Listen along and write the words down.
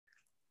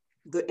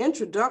The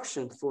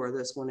introduction for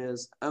this one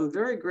is I'm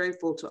very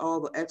grateful to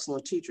all the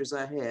excellent teachers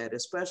I had,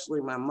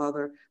 especially my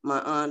mother, my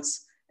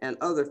aunts, and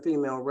other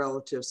female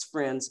relatives,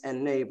 friends,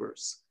 and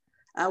neighbors.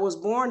 I was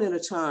born in a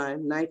time,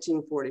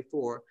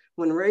 1944,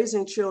 when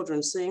raising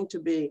children seemed to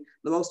be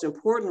the most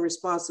important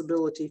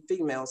responsibility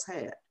females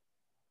had.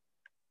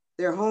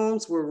 Their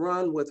homes were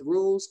run with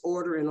rules,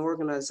 order, and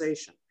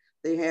organization.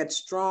 They had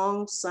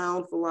strong,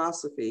 sound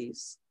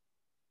philosophies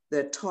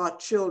that taught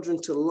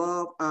children to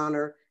love,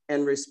 honor,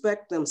 and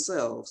respect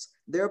themselves,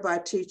 thereby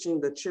teaching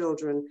the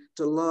children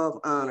to love,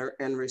 honor,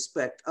 and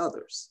respect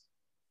others.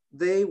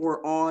 They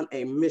were on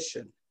a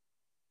mission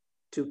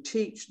to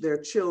teach their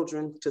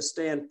children to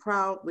stand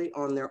proudly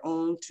on their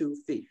own 2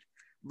 feet.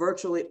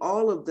 Virtually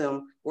all of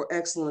them were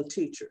excellent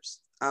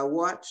teachers. I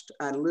watched,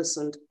 I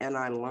listened, and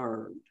I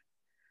learned.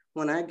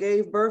 When I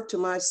gave birth to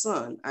my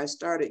son, I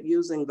started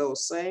using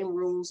those same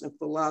rules and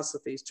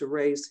philosophies to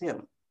raise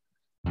him.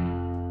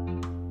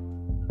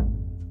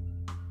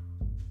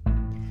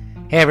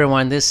 Hey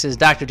everyone, this is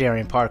Dr.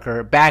 Darian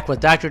Parker, back with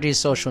Dr. D's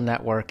Social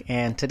Network,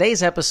 and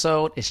today's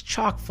episode is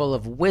chock full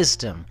of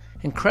wisdom,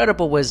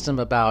 incredible wisdom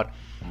about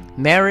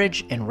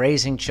marriage and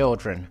raising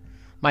children.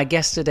 My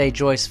guest today,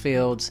 Joyce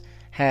Fields,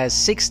 has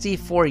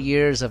 64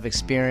 years of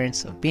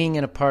experience of being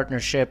in a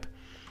partnership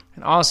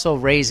and also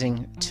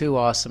raising 2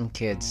 awesome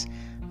kids,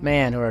 who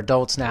are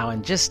adults now,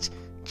 and just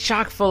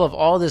chock full of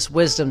all this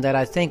wisdom that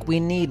I think we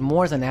need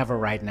more than ever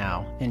right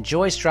now. And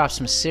Joyce dropped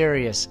some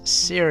serious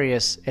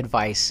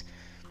advice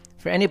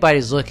for anybody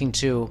who's looking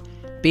to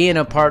be in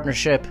a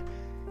partnership,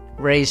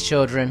 raise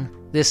children.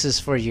 This is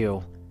for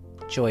you,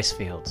 Joyce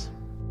Fields.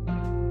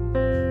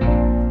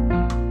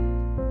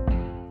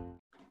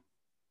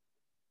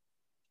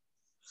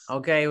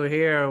 Okay, we're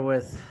here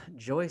with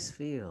Joyce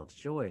Fields.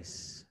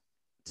 Joyce,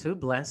 too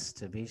blessed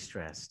to be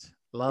stressed.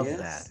 Love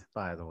that,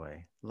 by the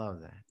way. Love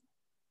that.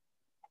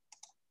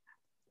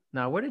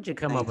 Now, where did you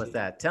come up with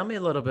that? Tell me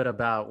a little bit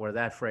about where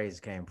that phrase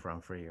came from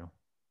for you.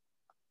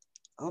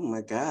 Oh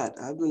my God,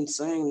 I've been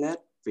saying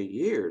that for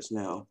years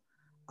now.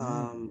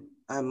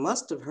 I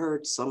must have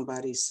heard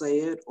somebody say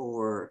it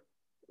or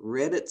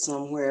read it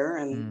somewhere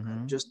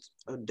and just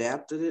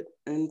adapted it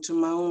into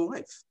my own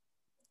life.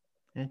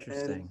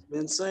 Interesting. And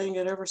been saying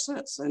it ever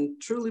since and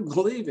truly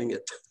believing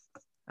it.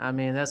 I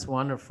mean, that's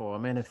wonderful. I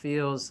mean, it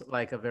feels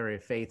like a very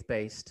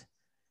faith-based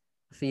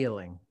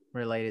feeling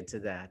related to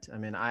that. I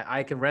mean,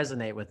 I can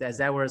resonate with that. Is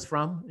that where it's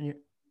from?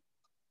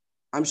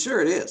 I'm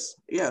sure it is.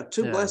 Yeah,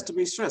 too blessed to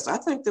be stressed. I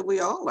think that we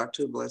all are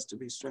too blessed to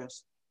be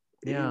stressed.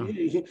 Yeah.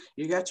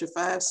 You got your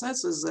 5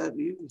 senses that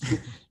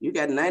you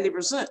got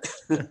 90%.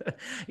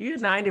 You're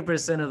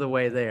 90% of the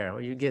way there.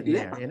 You're getting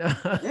there, you know?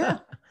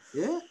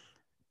 Yeah.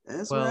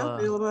 That's what I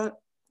feel about it.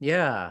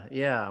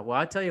 Yeah. Well,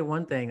 I'll tell you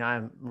one thing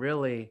I'm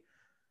really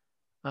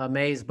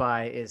amazed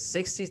by is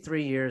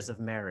 63 years of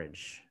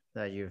marriage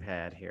that you've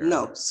had here.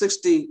 No,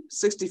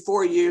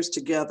 64 years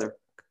together.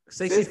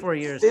 64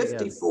 years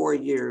 54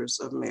 together. Years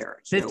of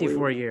marriage.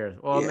 54 years.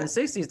 Well, I mean,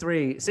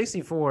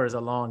 64 is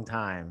a long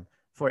time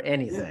for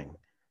anything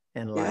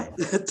in life.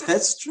 Yeah,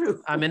 that's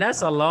true. I mean,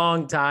 that's a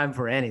long time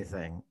for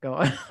anything.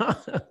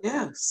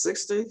 Yeah,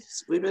 60.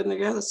 We've been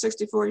together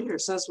 64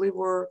 years since we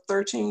were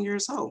 13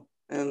 years old,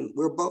 and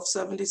we're both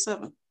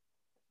 77.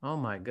 Oh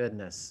my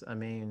goodness. I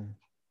mean,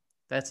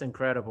 that's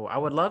incredible. I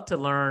would love to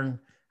learn.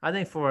 I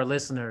think for our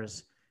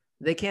listeners,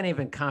 they can't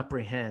even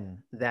comprehend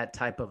that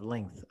type of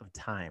length of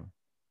time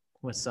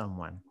with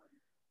someone.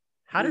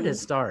 How did it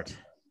start?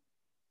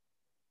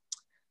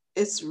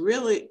 It's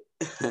really,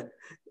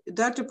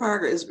 Dr.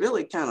 Parker, is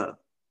really kind of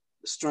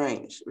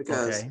strange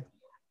because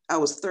I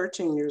was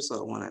 13 years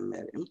old when I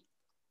met him.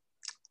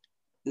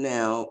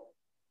 Now,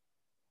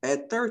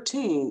 at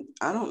 13,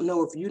 I don't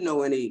know if you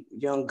know any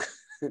young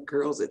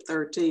girls at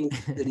 13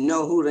 that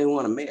know who they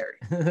want to marry.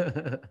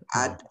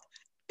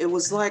 It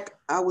was like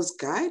I was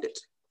guided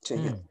to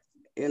him.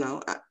 You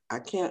know, I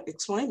can't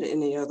explain it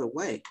any other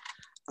way.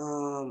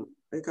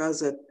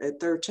 Because at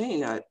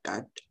 13, I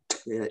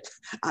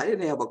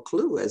didn't have a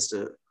clue as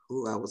to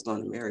who I was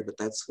going to marry, but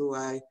that's who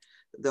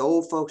the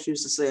old folks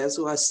used to say, that's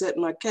who I set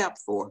my cap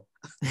for.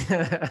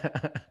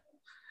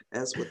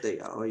 That's what they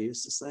all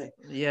used to say.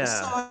 Yeah.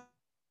 So,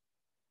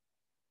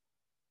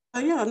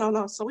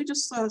 So we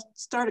just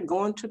started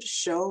going to the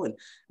show and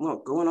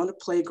going on the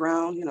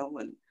playground, you know,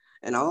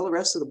 and all the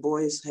rest of the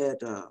boys had,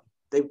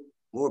 they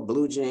wore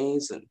blue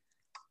jeans and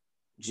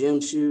gym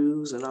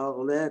shoes and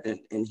all of that.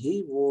 And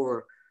he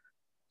wore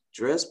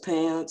dress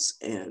pants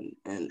and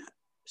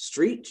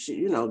street,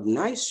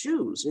 nice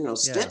shoes,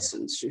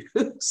 Stetson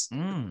shoes.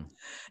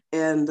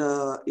 And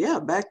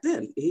back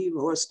then he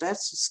wore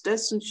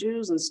Stetson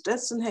shoes and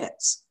Stetson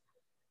hats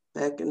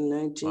back in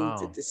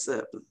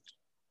 1957. Wow.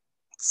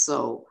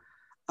 So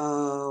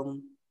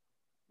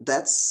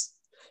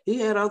he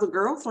had other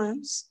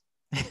girlfriends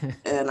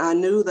and I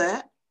knew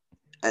that.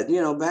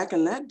 Back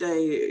in that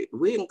day,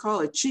 we didn't call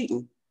it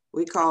cheating.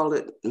 We called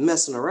it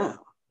messing around.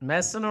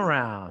 Messing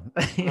around.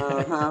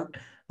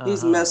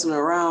 He's messing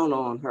around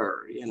on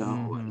her,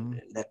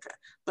 and that kind.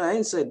 But I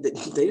didn't say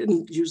that they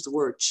didn't use the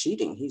word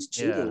cheating. He's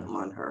cheating Yeah.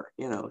 on her,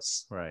 you know.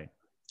 Right.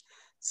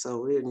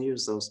 So we didn't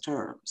use those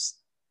terms.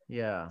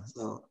 Yeah.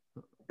 So,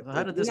 How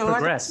but did you this know,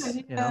 like I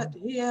said, progress? You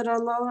know? he had a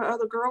lot of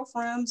other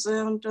girlfriends,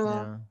 and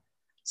Yeah.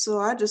 so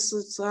I just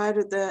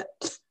decided that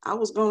I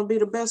was going to be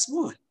the best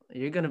one.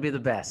 You're going to be the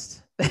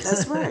best.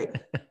 That's right.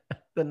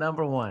 The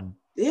number one.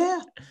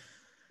 Yeah,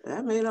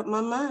 I made up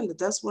my mind that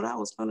that's what I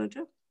was going to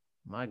do.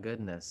 My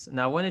goodness.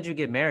 Now, when did you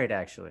get married,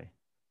 actually?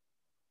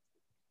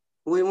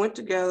 We went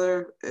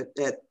together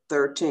at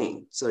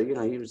 13. So, you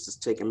know, he was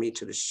just taking me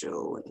to the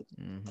show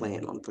and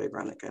playing on the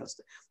playground, that kind of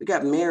stuff. We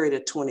got married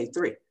at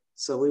 23.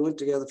 So we went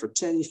together for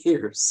 10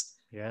 years.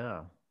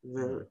 Yeah.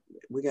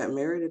 We got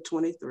married at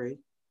 23.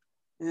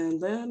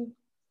 And then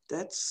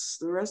that's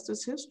the rest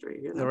is history.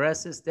 You know? The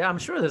rest is, I'm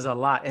sure there's a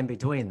lot in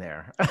between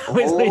there.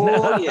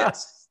 Oh,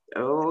 yes.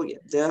 Oh, yeah,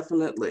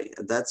 definitely.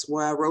 That's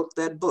why I wrote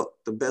that book.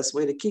 The best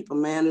way to keep a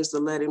man is to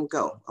let him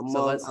go,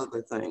 among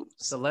other things.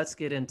 So let's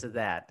get into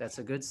that. That's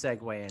a good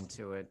segue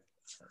into it.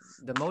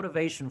 The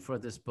motivation for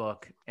this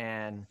book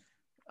and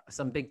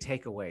some big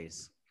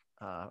takeaways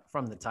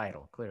from the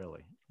title,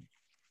 clearly.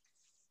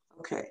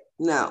 Okay.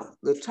 Now,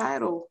 the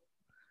title,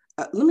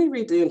 let me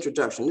read the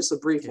introduction. This is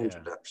a brief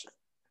introduction.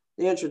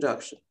 The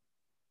introduction.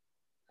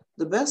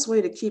 The best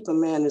way to keep a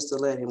man is to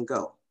let him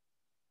go.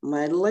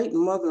 My late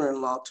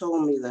mother-in-law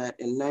told me that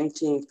in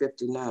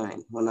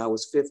 1959, when I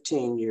was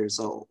 15 years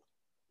old.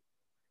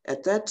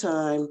 At that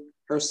time,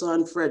 her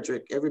son,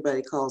 Frederick,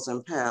 everybody calls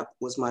him Pap,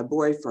 was my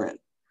boyfriend.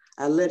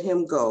 I let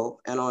him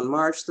go, and on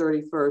March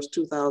 31st,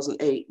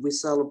 2008, we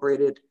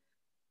celebrated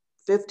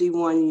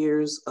 51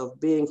 years of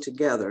being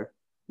together.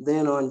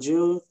 Then on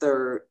June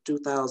 3rd,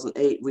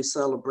 2008, we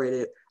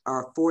celebrated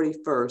our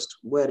 41st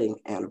wedding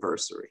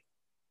anniversary.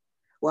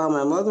 While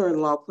my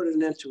mother-in-law put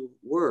it into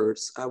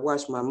words, I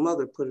watched my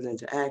mother put it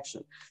into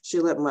action. She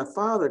let my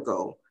father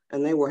go,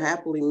 and they were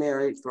happily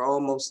married for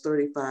almost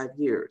 35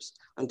 years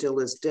until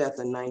his death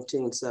in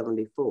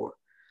 1974.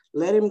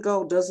 Let him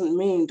go doesn't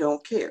mean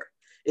don't care.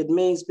 It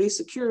means be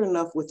secure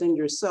enough within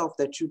yourself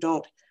that you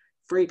don't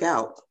freak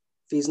out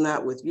if he's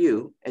not with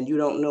you and you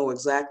don't know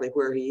exactly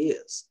where he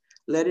is.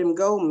 Let him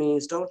go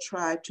means don't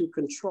try to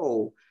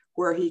control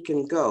where he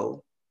can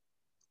go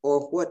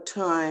or what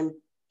time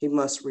he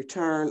must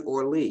return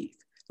or leave.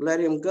 Let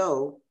him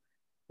go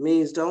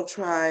means don't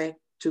try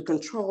to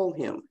control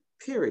him,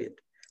 period.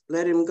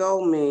 Let him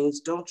go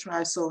means don't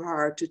try so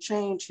hard to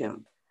change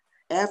him.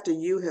 After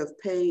you have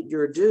paid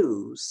your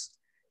dues,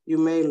 you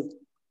may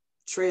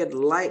tread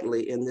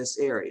lightly in this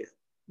area,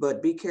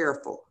 but be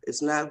careful.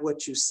 It's not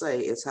what you say,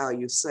 it's how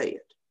you say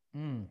it.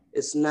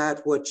 It's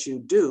not what you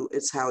do,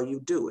 it's how you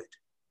do it.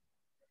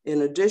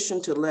 In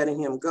addition to letting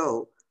him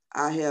go,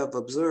 I have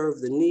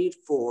observed the need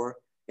for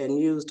and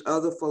used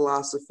other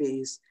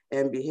philosophies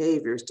and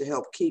behaviors to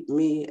help keep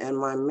me and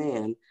my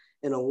man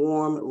in a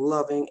warm,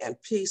 loving, and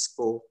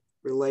peaceful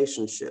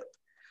relationship.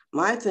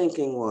 My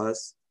thinking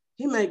was,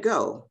 he may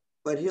go,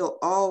 but he'll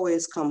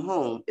always come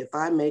home if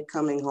I make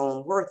coming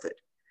home worth it.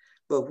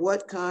 But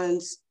what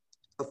kinds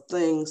of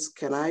things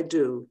can I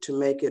do to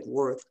make it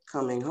worth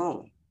coming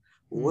home?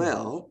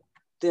 Well,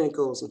 then it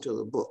goes into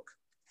the book.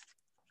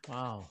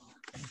 Wow.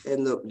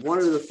 And one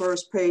of the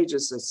first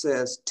pages, it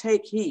says,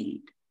 take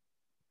heed.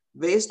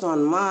 Based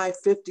on my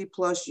 50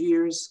 plus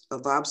years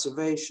of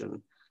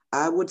observation,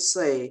 I would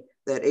say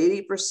that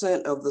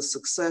 80% of the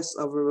success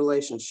of a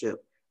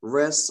relationship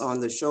rests on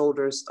the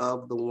shoulders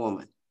of the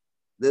woman.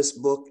 This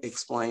book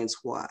explains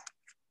why.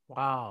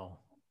 Wow.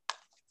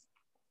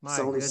 It's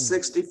only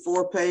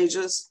 64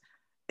 pages,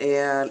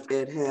 and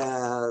it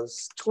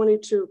has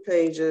 22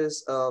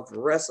 pages of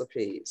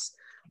recipes.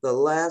 The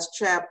last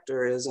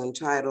chapter is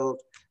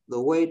entitled,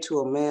 The Way to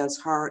a Man's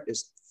Heart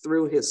is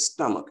Through His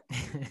Stomach.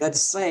 That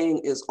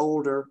saying is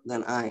older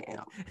than I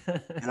am,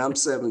 and I'm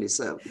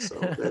 77, so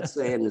that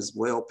saying is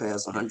well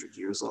past 100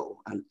 years old.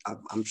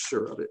 I'm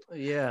sure of it.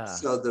 Yeah.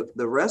 So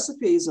the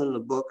recipes in the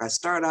book, I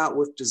start out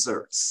with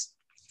desserts.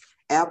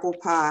 Apple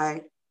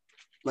pie,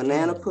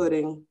 banana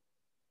pudding,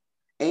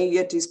 Aunt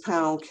Yeti's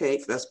pound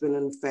cake, that's been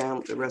in the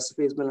family, the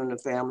recipe has been in the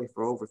family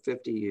for over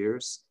 50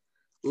 years.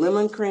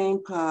 Lemon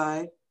cream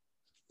pie,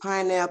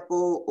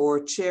 pineapple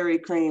or cherry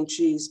cream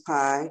cheese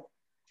pie.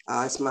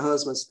 It's my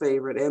husband's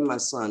favorite and my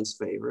son's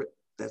favorite.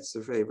 That's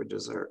their favorite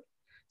dessert.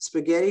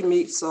 Spaghetti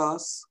meat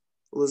sauce,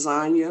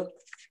 lasagna,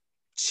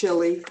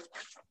 chili,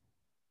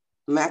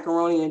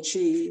 macaroni and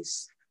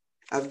cheese.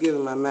 I've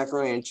given my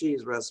macaroni and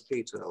cheese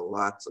recipe to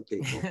lots of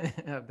people.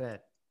 I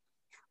bet.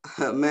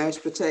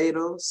 Mashed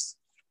potatoes,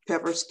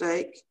 pepper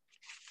steak,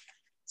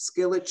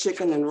 skillet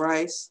chicken and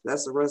rice.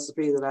 That's a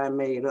recipe that I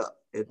made up.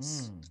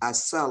 I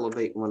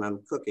salivate when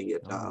I'm cooking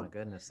it. Oh my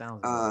goodness,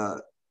 sounds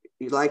good.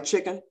 You like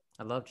chicken?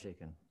 I love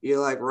chicken. You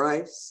like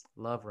rice?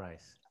 Love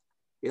rice.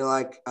 You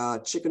like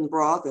chicken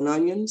broth and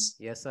onions?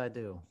 Yes, I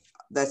do.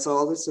 That's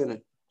all that's in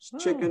it.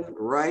 Chicken,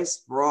 rice,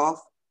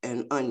 broth,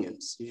 and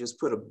onions. You just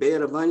put a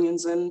bed of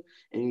onions in,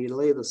 and you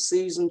lay the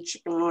seasoned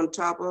chicken on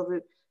top of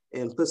it,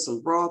 and put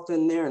some broth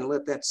in there and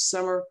let that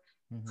simmer.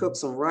 Cook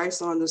some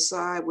rice on the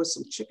side with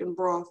some chicken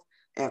broth.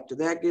 After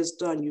that gets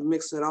done, you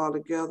mix it all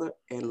together,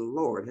 and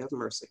Lord have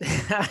mercy.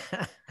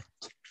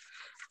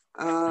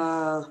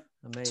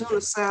 Tuna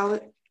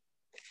salad,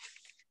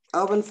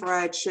 oven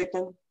fried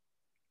chicken,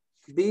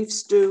 beef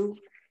stew,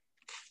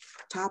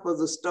 top of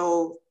the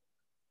stove,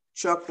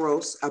 chuck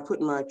roast. I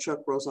put my chuck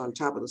roast on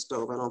top of the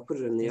stove. I don't put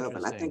it in the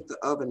oven. I think the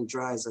oven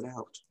dries it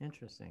out.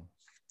 Interesting.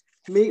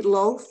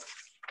 Meatloaf,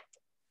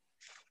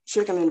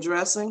 chicken and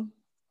dressing,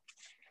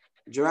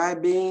 dry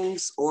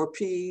beans or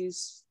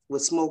peas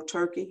with smoked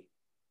turkey,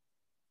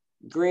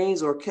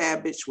 greens or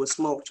cabbage with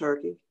smoked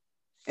turkey.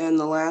 And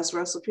the last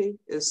recipe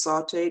is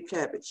sauteed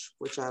cabbage,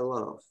 which I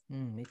love.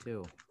 Me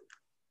too.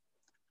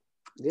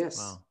 Yes.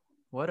 Wow.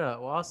 What a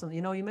awesome,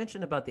 you know, you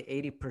mentioned about the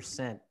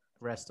 80%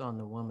 rest on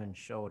the woman's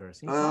shoulders.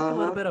 Can you talk a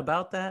little bit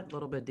about that, a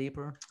little bit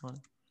deeper?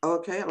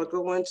 Okay, I'll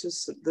go into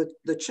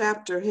the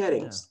chapter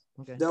headings.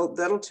 Yeah. Okay.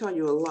 That'll tell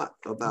you a lot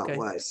about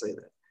why I say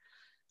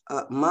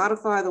that.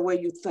 Modify the way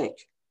you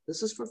think.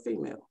 This is for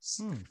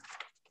females.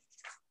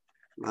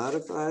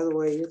 Modify the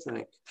way you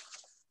think.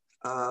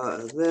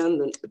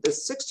 Then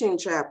there's 16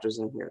 chapters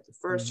in here. The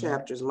first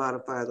chapter is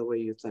modify the way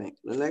you think.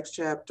 The next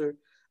chapter,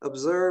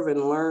 observe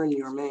and learn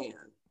your man.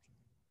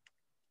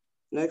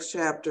 Next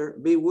chapter,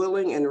 be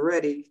willing and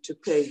ready to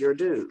pay your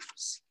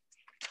dues.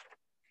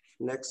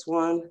 Next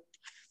one,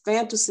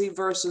 fantasy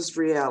versus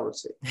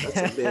reality.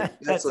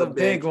 That's a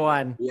big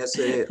one. Yes,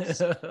 it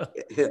is.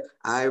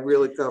 I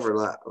really covered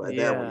that one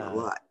a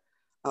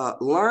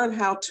lot. Learn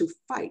how to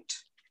fight.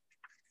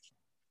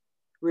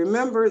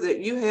 Remember that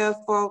you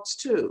have faults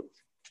too.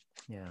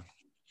 Yeah.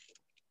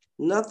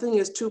 Nothing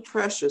is too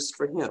precious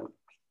for him.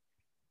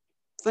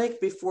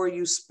 Think before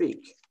you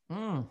speak.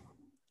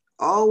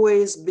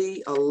 Always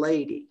be a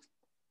lady.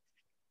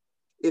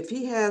 If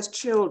he has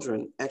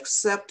children,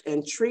 accept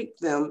and treat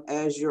them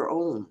as your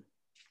own.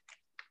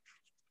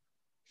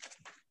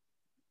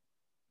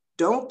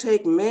 Don't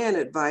take man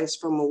advice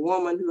from a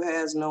woman who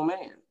has no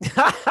man.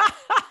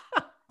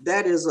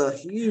 That is a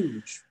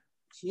huge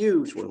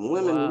one.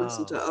 Women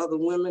listen to other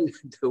women.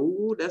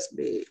 Ooh, that's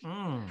big.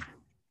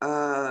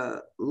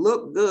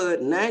 Look good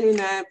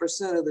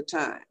 99% of the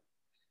time.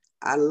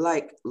 I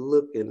like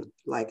looking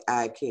like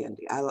eye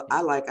candy.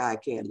 I like eye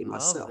candy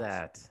myself.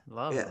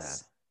 Love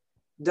that.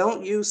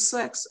 Don't use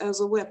sex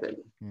as a weapon.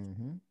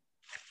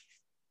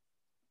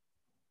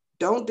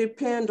 Don't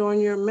depend on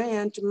your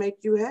man to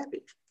make you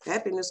happy.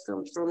 Happiness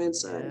comes from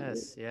inside.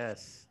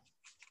 Yes.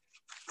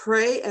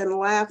 Pray and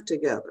laugh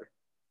together.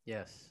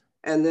 Yes.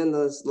 And then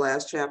the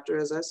last chapter,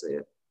 as I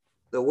said,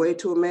 the way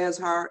to a man's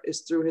heart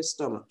is through his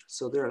stomach.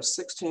 So there are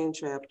 16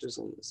 chapters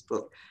in this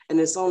book. And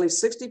it's only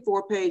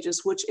 64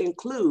 pages, which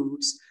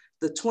includes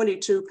the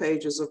 22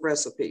 pages of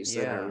recipes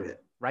that I read.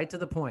 Right to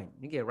the point.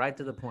 You get right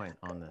to the point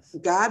on this.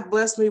 God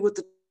blessed me with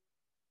the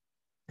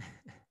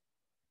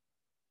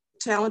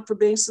talent for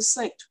being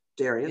succinct,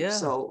 Darian.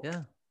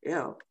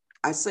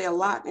 I say a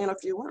lot in a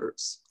few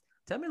words.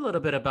 Tell me a little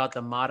bit about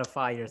the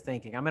modify your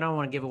thinking. I mean, I don't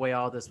want to give away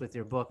all this with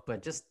your book,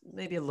 but just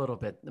maybe a little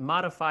bit. The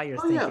modify your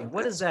thinking. Yeah,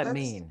 what does that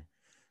mean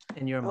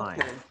in your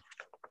mind?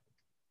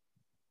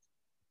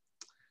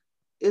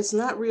 It's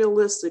not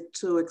realistic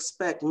to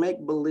expect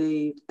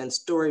make-believe and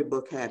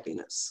storybook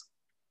happiness.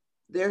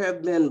 There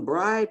have been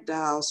bride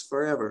dolls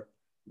forever,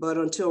 but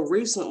until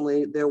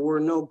recently, there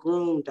were no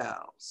groom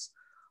dolls.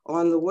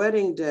 On the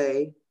wedding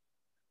day,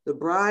 the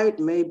bride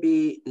may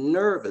be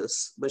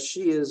nervous, but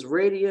she is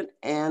radiant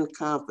and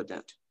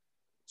confident.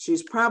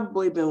 She's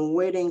probably been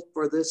waiting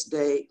for this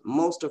day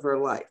most of her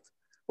life,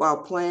 while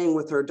playing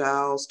with her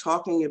dolls,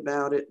 talking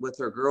about it with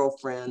her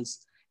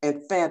girlfriends,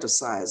 and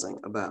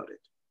fantasizing about it.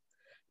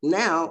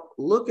 Now,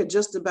 look at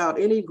just about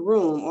any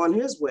groom on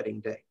his wedding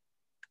day.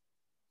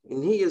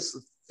 And he is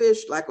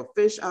like a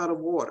fish out of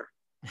water.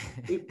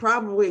 He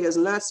probably has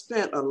not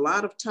spent a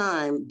lot of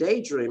time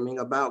daydreaming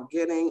about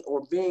getting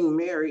or being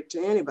married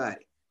to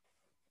anybody.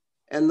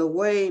 And the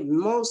way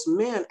most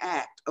men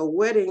act, a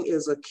wedding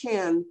is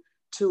akin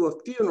to a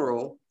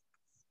funeral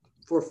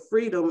for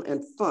freedom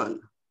and fun.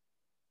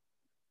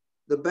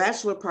 The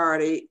bachelor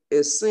party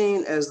is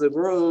seen as the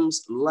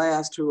groom's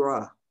last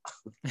hurrah.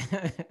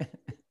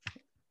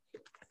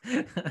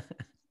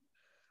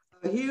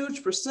 A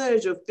huge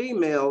percentage of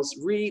females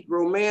read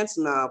romance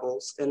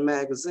novels and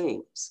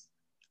magazines.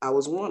 I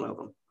was one of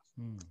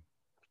them.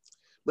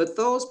 But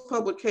those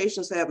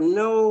publications have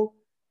no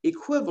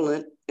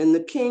equivalent in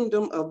the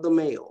kingdom of the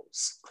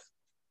males.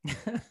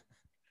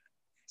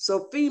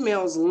 So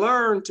females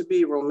learn to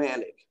be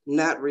romantic,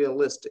 not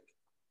realistic.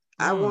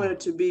 I wanted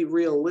to be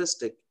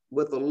realistic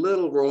with a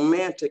little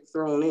romantic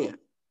thrown in.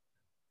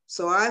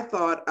 So I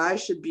thought I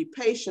should be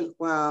patient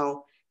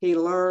while he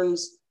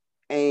learns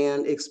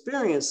and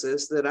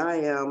experiences that I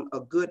am a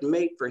good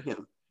mate for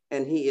him,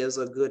 and he is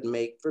a good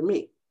mate for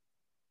me.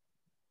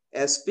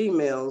 As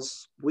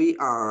females, we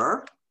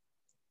are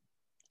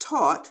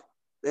taught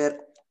that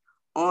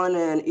on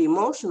an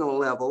emotional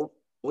level,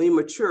 we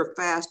mature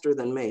faster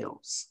than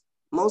males.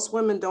 Most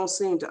women don't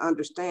seem to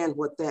understand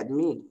what that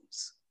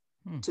means.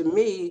 To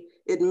me,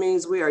 it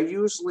means we are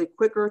usually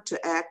quicker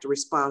to act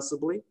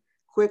responsibly,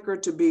 quicker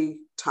to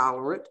be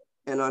tolerant,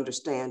 and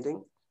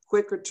understanding,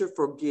 quicker to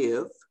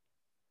forgive,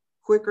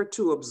 quicker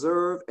to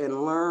observe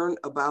and learn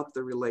about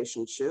the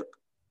relationship,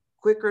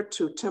 quicker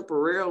to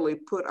temporarily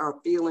put our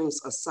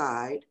feelings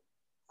aside,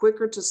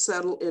 quicker to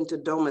settle into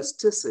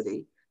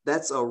domesticity.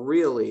 That's a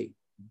really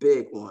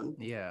big one.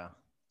 Yeah.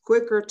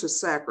 Quicker to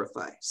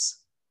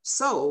sacrifice.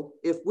 So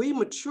if we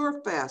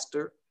mature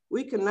faster,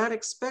 we cannot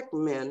expect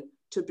men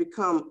to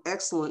become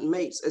excellent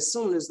mates as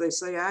soon as they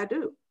say, I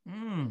do.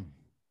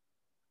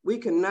 We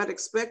cannot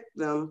expect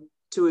them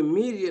to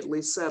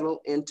immediately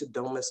settle into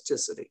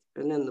domesticity.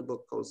 And then the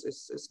book goes, it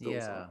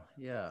goes on.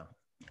 Yeah.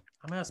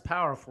 I mean, that's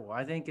powerful.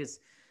 I think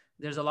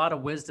there's a lot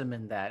of wisdom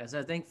in that. As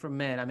I think for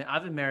men, I mean,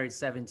 I've been married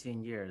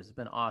 17 years. It's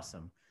been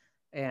awesome.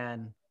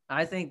 And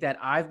I think that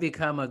I've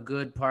become a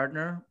good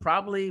partner,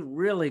 probably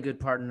really good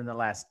partner in the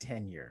last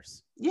 10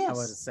 years. Yes. I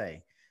would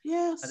say.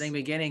 Yes. I think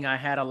beginning I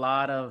had a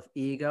lot of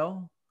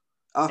ego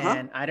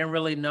and I didn't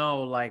really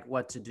know like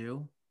what to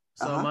do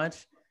so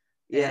much.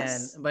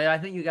 Yes. But I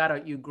think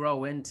you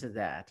grow into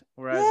that.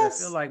 Whereas I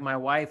feel like my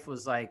wife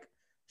was like,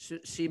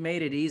 she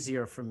made it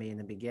easier for me in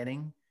the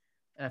beginning.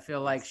 And I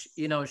feel like,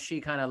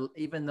 she kind of,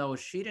 even though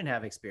she didn't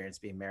have experience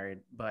being married,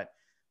 but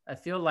I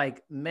feel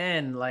like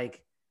men,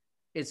 like,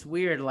 it's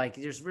weird. Like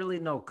there's really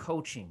no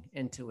coaching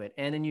into it.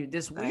 And then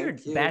this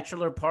weird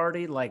bachelor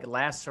party, like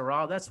last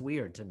hurrah, that's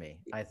weird to me,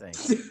 I think.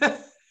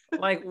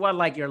 Like what,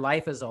 like your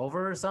life is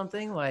over or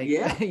something? Like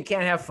you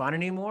can't have fun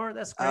anymore?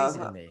 That's crazy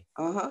to me.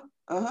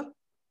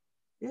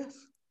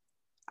 Yes.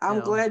 I'm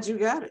glad you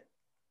got it.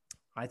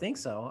 I think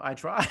so. I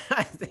try.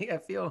 I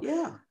feel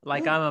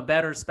like I'm a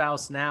better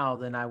spouse now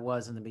than I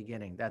was in the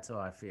beginning. That's how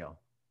I feel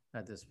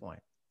at this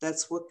point.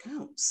 That's what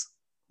counts.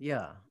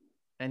 Yeah.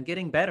 And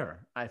getting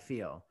better, I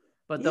feel.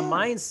 But the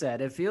mindset,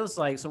 it feels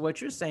like, so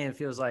what you're saying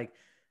feels like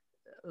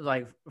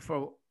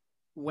for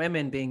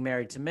women being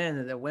married to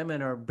men, that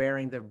women are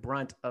bearing the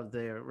brunt of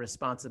the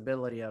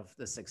responsibility of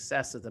the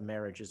success of the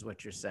marriage is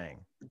what you're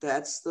saying.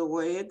 That's the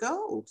way it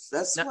goes.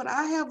 That's what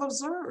I have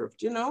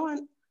observed, and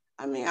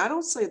I mean, I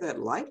don't say that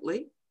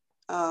lightly,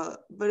 but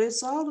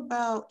it's all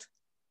about,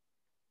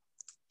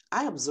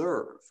 I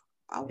observe,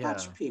 I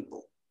watch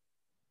people,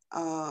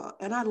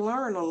 and I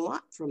learn a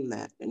lot from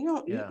that. And you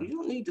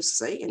don't need to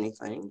say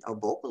anything or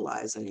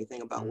vocalize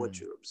anything about what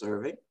you're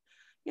observing,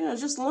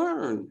 just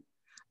learn.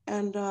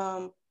 And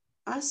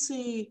I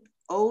see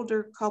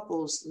older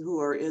couples who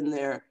are in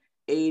their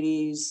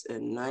 80s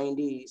and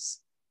 90s.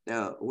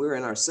 Now we're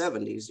in our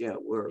 70s.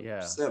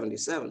 We're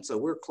 77. So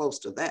we're close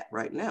to that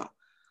right now.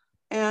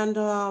 And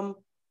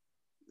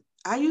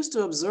I used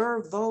to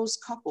observe those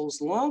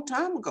couples long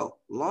time ago,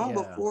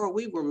 before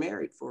we were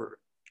married, for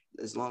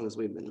as long as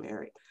we've been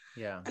married.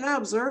 Yeah. And I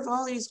observed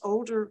all these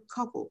older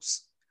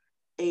couples.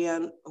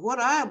 And what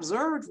I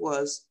observed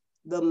was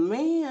the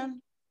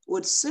man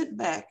would sit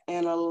back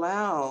and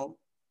allow,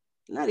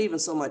 not even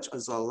so much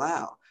as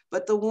allow,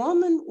 but the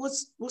woman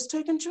was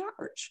taking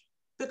charge,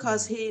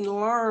 because he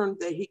learned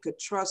that he could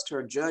trust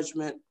her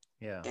judgment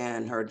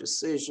and her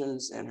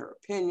decisions and her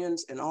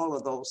opinions and all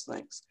of those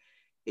things.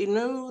 He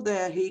knew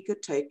that he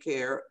could take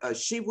care,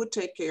 she would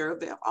take care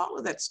of all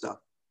of that stuff,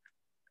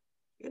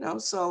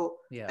 so,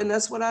 and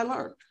that's what I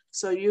learned.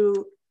 So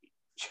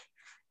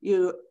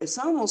it's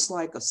almost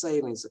like a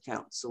savings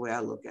account. It's the way I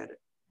look at it.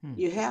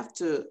 You have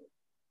to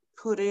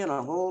put in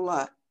a whole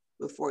lot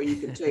before you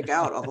can take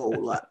out a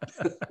whole lot.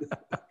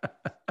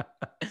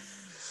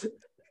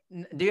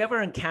 Do you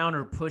ever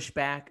encounter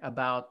pushback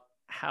about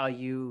how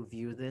you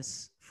view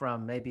this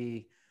from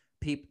maybe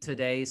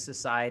today's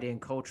society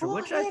and culture,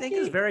 which I think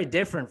is very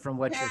different from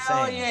what you're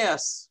saying?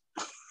 Yes.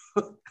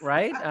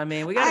 Right? I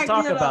mean, we got to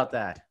talk about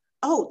that.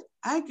 Oh,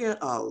 I get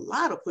a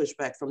lot of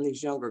pushback from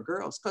these younger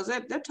girls, because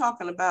they're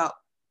talking about,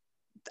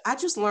 I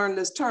just learned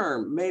this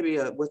term maybe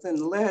within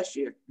the last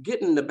year,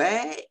 getting the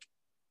bag.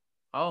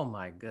 Oh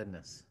my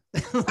goodness.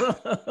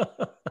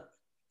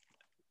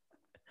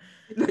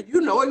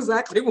 You know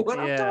exactly what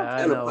I'm talking about.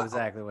 Yeah, I know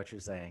exactly what you're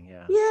saying.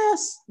 Yeah.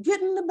 Yes,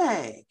 getting the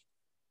bag.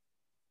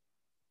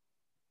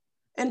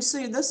 And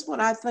see, this is what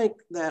I think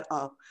that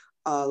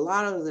a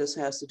lot of this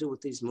has to do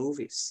with these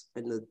movies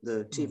and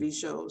the TV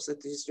shows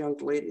that these young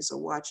ladies are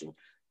watching.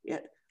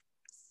 Yet,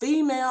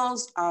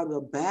 females are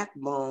the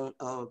backbone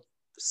of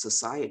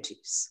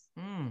societies.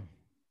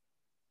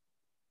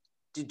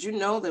 Did you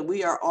know that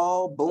we are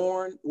all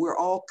born, we're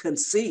all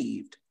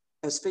conceived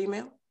as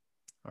female?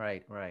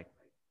 Right.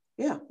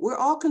 Yeah, we're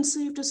all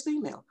conceived as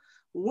female.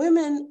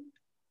 Men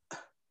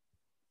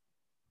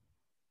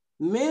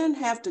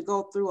have to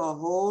go through a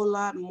whole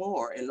lot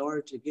more in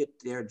order to get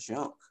their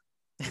junk.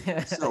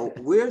 So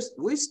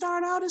we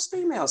start out as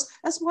females.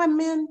 That's why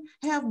men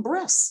have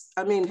breasts.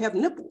 I mean, have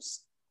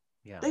nipples.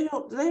 Yeah.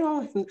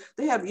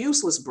 They have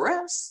useless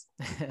breasts,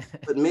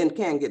 but men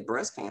can get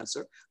breast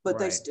cancer, but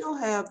they still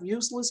have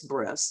useless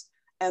breasts.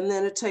 And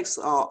then it takes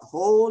a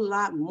whole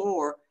lot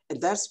more. And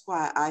that's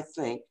why I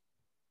think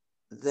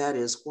that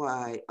is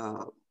why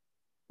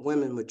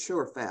women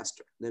mature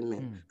faster than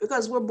men,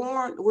 because we're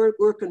born,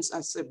 we're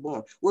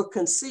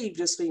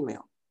conceived as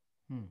female.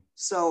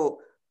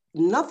 So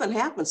nothing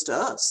happens to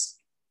us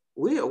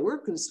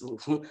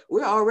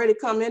we're already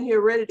come in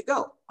here ready to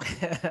go.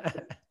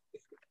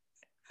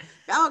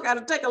 Y'all got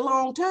to take a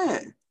long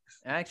time.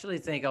 I actually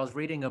think I was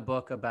reading a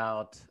book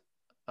about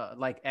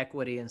like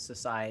equity in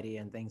society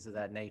and things of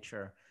that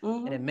nature.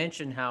 Mm-hmm. And it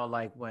mentioned how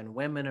like when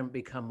women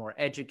become more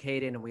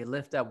educated and we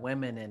lift up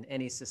women in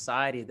any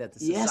society, that the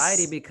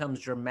society becomes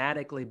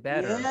dramatically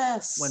better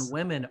when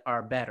women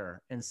are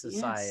better in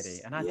society.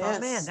 And I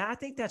thought, man, I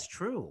think that's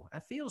true.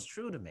 That feels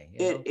true to me.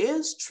 It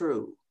is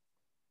true.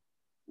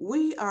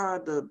 We are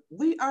the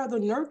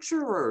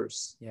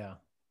nurturers. Yeah.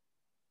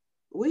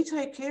 We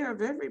take care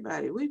of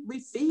everybody. We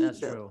feed That's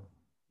them. True.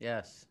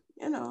 Yes.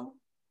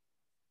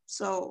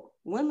 So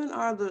women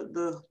are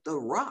the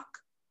rock.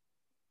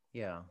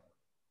 Yeah.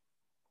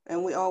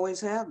 And we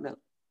always have been.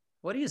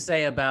 What do you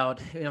say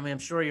about, I'm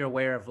sure you're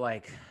aware of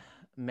like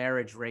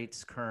marriage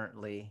rates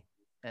currently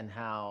and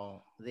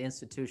how the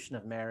institution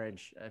of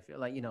marriage, I feel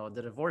like,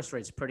 the divorce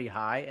rate's pretty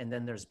high. And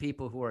then there's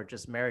people who are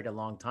just married a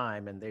long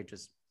time and they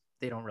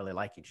don't really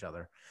like each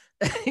other,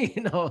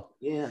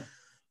 Yeah.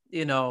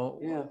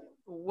 Yeah.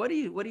 What do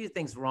you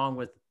think's wrong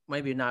with,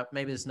 maybe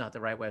it's not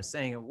the right way of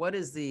saying it. What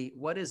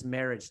is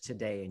marriage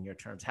today in your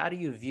terms? How do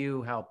you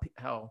view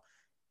how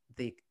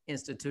the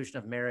institution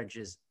of marriage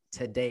is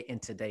today in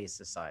today's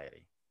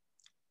society?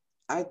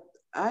 I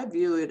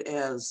view it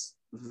as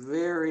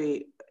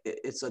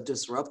it's a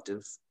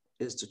disruptive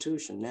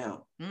institution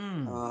now,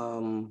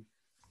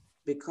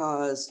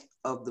 because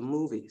of the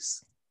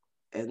movies.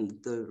 And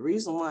the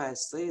reason why I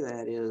say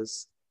that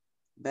is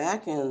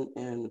back in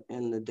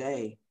the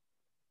day,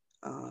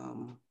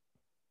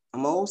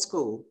 I'm old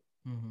school.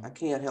 Mm-hmm. I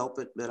can't help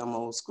it, but I'm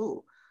old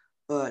school.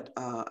 But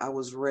I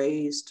was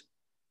raised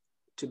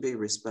to be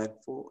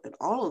respectful and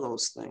all of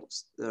those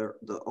things, the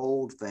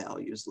old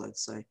values,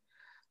 let's say.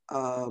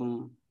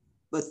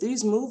 But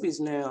these movies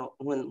now,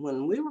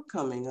 when we were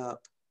coming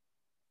up,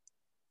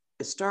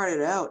 it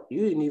started out,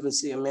 you didn't even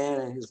see a man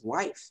and his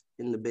wife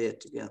in the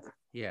bed together.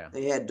 Yeah.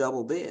 They had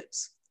double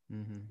beds.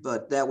 Mm-hmm.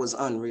 But that was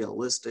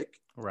unrealistic.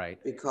 Right.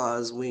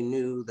 Because we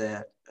knew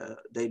that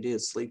they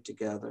did sleep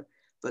together.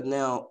 But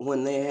now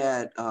when they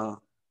had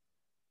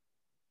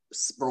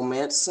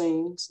romance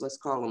scenes, let's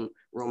call them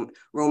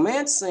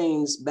romance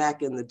scenes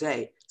back in the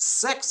day,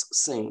 sex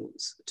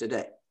scenes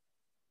today.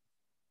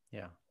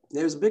 Yeah.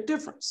 There's a big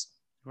difference.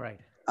 Right.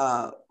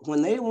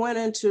 When they went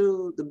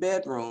into the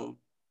bedroom,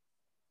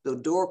 the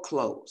door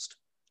closed.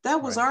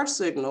 That was our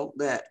signal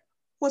that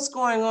what's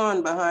going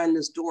on behind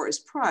this door is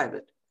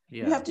private.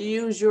 Yeah. You have to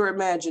use your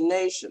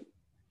imagination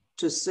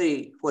to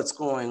see what's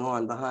going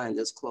on behind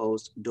this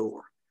closed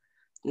door.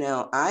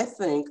 Now, I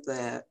think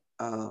that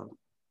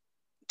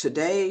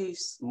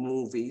today's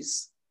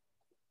movies,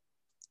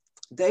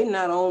 they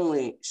not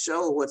only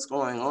show what's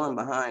going on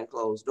behind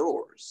closed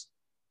doors,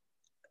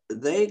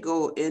 they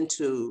go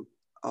into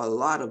a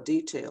lot of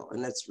detail,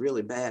 and that's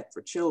really bad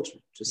for children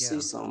to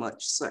see so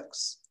much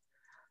sex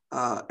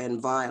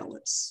and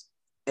violence.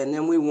 And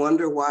then we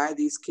wonder why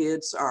these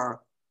kids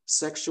are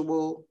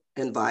sexual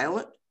and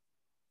violent.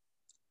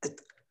 That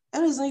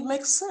doesn't even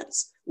make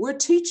sense. We're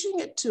teaching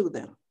it to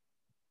them.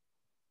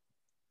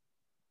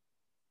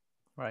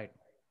 Right.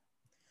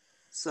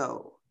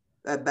 So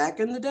back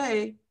in the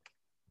day,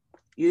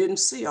 you didn't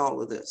see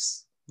all of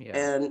this. Yeah.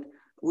 And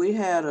we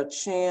had a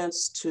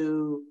chance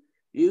to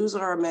use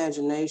our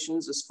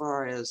imaginations as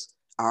far as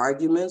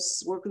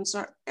arguments were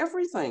concerned.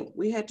 Everything,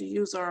 we had to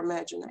use our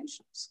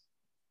imaginations.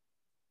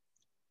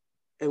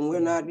 And we're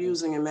not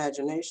using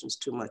imaginations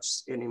too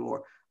much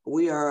anymore.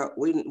 We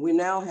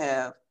now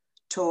have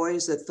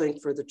toys that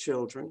think for the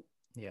children.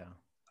 Yeah.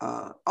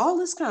 All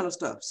this kind of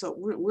stuff. So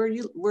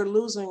we're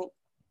losing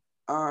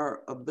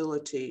our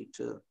ability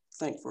to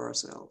think for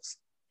ourselves.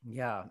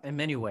 Yeah, in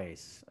many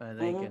ways. I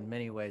think in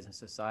many ways in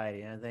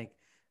society. And I think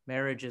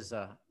marriage is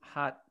a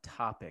hot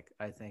topic,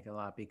 I think, a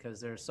lot,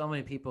 because there are so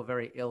many people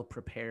very ill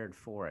prepared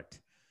for it.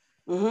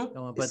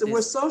 Mm-hmm. But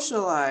we're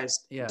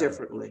socialized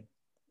differently.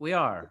 We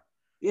are.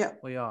 Yeah.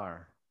 We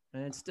are.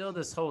 And it's still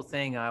this whole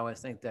thing, I always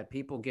think, that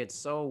people get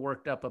so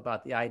worked up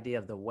about the idea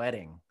of the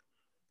wedding,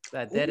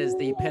 that is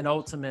the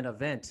penultimate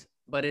event,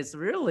 but it's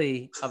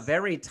really a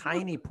very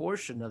tiny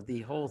portion of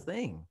the whole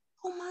thing.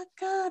 Oh my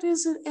God,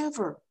 is it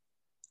ever?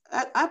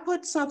 I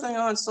put something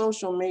on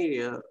social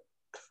media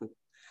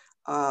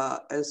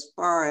as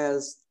far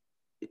as,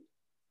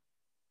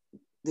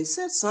 they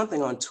said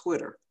something on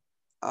Twitter.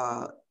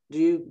 Do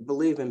you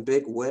believe in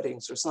big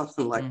weddings or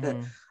something like that?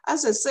 I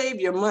said,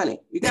 save your money.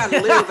 You got to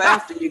live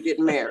after you get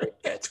married.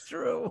 That's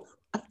true.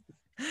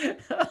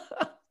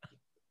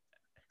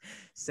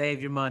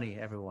 Save your money,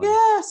 everyone.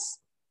 Yes,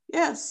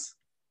 yes.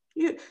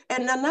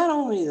 And not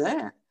only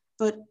that,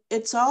 but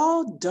it's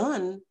all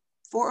done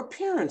for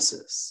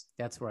appearances.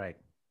 That's right.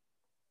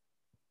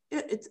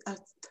 It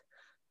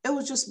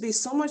would just be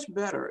so much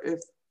better if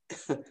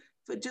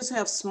it just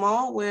have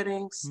small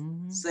weddings,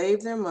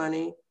 save their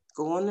money,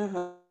 go on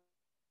their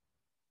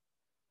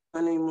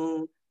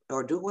honeymoon,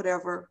 or do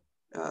whatever.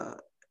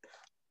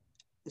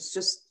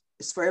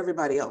 It's for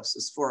everybody else.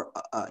 It's for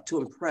to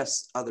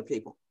impress other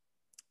people.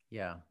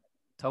 Yeah,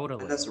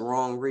 totally. And that's the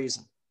wrong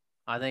reason.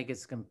 I think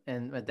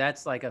and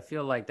that's like, I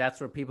feel like that's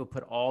where people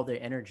put all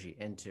their energy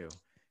into, is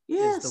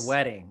the Yes.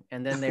 wedding.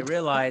 And then they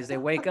realize, they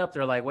wake up,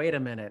 they're like, wait a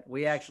minute,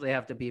 we actually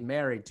have to be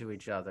married to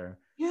each other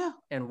Yeah,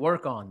 and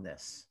work on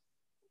this,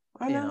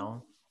 I you know.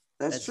 know?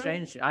 That's It's true.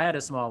 changed. I had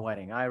a small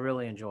wedding. I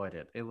really enjoyed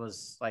it. It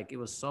was like, it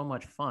was so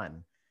much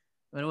fun.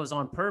 And it was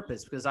on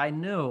purpose because I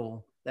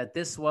knew that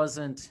this was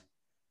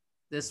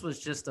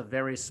just a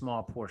very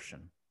small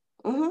portion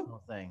Mm-hmm.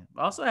 of the thing.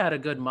 I also had a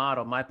good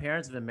model. My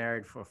parents have been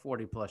married for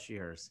 40 plus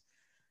years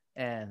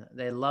and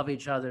they love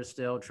each other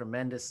still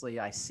tremendously.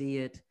 I see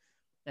it.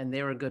 And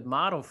they were a good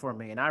model for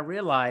me. And I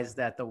realized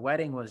that the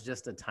wedding was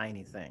just a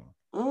tiny thing,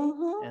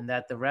 Mm-hmm. and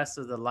that the rest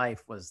of the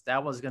life was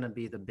going to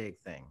be the big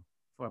thing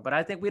for. But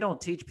I think we don't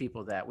teach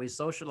people that. We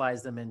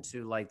socialize them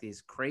into like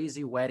these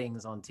crazy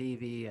weddings on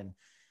TV, and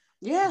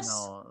Yes.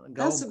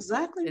 That's go.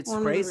 exactly It's one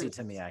of the crazy to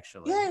reasons. me,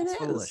 actually. Yeah, It's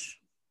it is. foolish.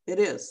 It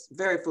is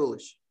very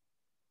foolish.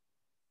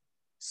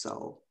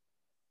 So,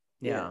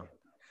 yeah. Yeah.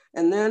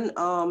 And then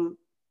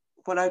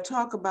when I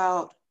talk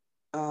about,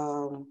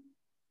 um,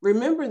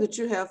 remember that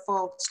you have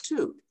faults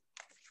too.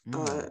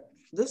 Mm. Uh,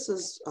 this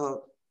is,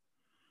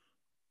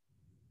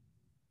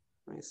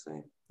 let me see.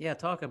 Yeah.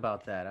 Talk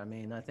about that. I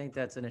mean, I think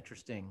that's an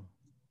interesting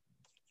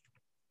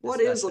What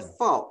is a discussion.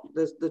 fault?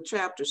 The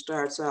chapter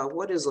starts out,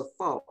 what is a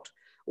fault?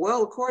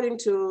 Well, according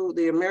to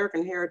the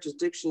American Heritage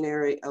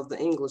Dictionary of the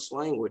English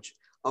language,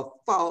 a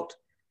fault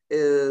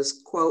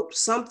is, quote,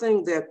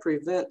 something that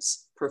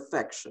prevents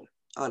perfection,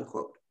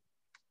 unquote.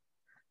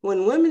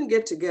 When women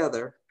get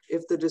together,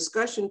 if the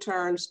discussion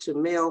turns to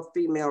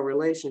male-female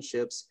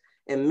relationships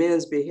and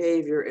men's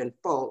behavior and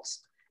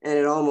faults, and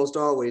it almost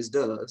always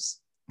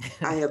does,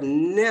 I have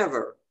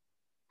never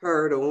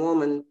heard a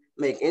woman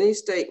make any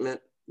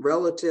statement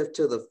relative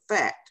to the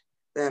fact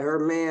that her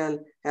man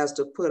has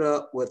to put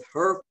up with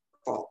her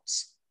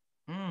faults.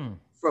 Mm.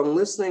 From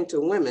listening to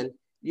women,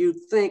 you'd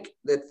think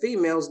that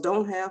females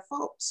don't have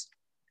faults.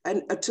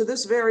 And to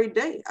this very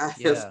day,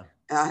 Yeah.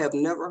 I have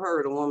never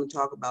heard a woman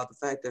talk about the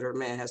fact that her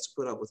man has to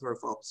put up with her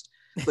faults.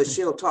 But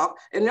she'll talk,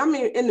 and I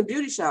mean, in the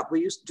beauty shop,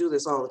 we used to do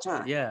this all the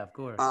time. Yeah. Of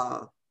course.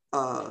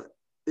 Uh,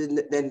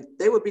 and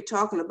they would be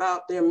talking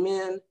about their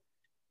men.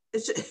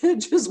 It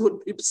just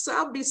would be,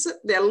 I'd be sitting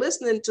there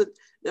listening to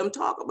them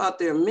talk about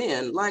their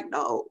men like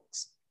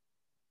dogs.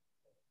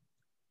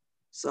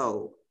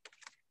 So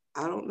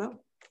I don't know,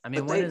 I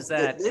mean, but when does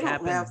that they don't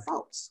have happen?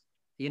 faults.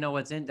 You know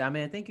what's in, I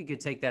mean, I think you could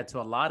take that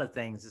to a lot of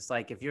things. It's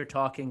like if you're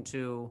talking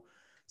to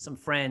some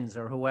friends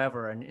or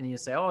whoever, and you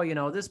say,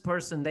 oh, this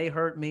person, they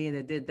hurt me,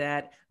 they did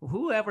that.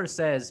 Whoever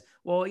says,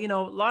 well, a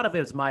lot of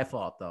it's my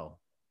fault though.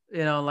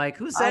 Like,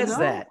 who I says know,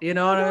 that? You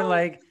know I what I mean? know.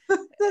 Like,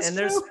 That's and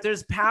true.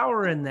 there's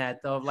power in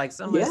that though. Like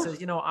somebody Yeah,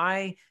 says,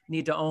 I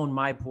need to own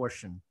my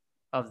portion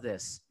of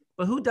this.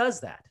 But who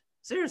does that?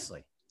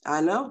 Seriously.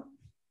 I know.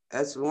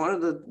 That's one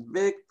of the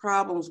big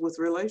problems with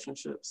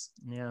relationships.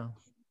 Yeah.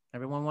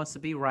 Everyone wants to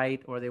be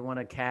right, or they want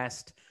to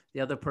cast the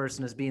other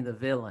person as being the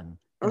villain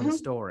in the Mm-hmm.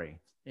 story.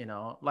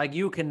 Like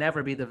you can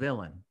never be the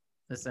villain,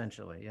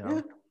 essentially.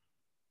 Yeah.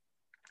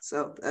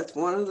 So that's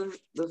one of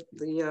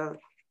the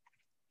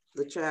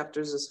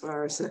chapters as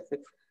far as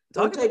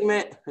Talk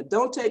about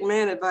don't take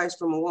man advice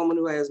from a woman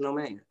who has no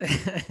man.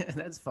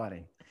 That's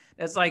funny.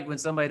 That's like when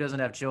somebody doesn't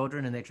have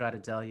children and they try to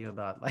tell you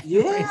about like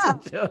Yeah,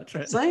 raising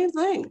children. same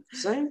thing.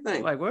 Same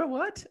thing. Like, where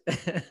what?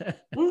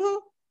 Mm-hmm.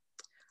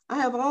 I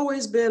have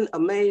always been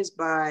amazed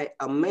by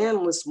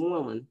manless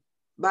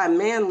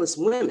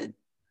women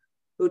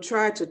who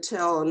try to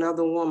tell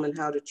another woman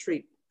how to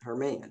treat her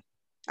man.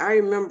 I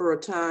remember a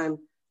time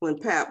when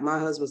Pap, my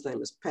husband's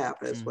name is Pap,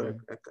 that's what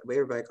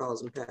everybody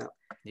calls him, Pap.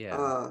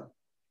 Yeah.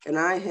 And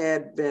I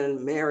had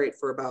been married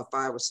for about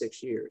 5 or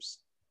 6 years,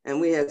 and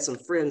we had some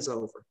friends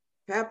over.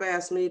 Pap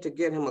asked me to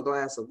get him a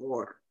glass of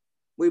water.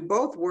 We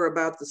both were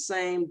about the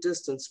same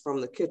distance from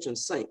the kitchen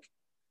sink.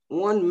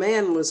 One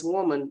manless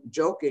woman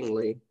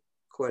jokingly,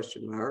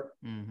 question mark,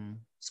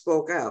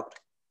 spoke out.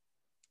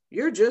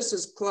 You're just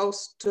as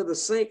close to the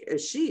sink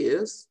as she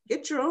is.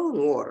 Get your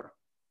own water.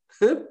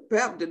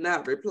 Pap did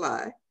not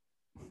reply.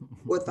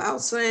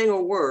 Without saying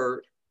a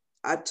word,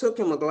 I took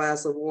him a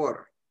glass of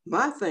water.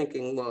 My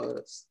thinking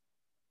was,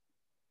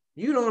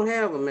 you don't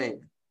have a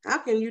man. How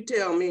can you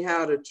tell me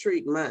how to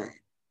treat mine?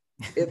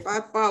 If I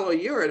follow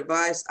your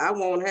advice, I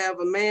won't have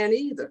a man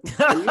either.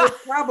 And you'll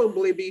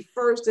probably be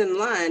first in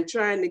line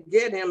trying to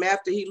get him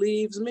after he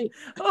leaves me.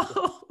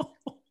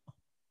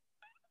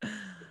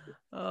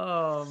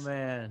 Oh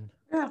man.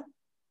 Yeah.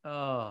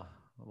 Oh,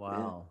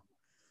 wow.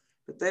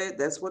 Yeah. But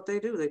that's what they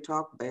do. They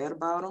talk bad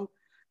about them.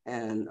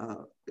 And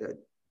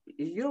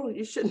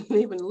you shouldn't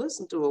even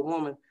listen to a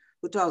woman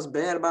who talks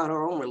bad about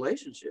her own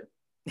relationship.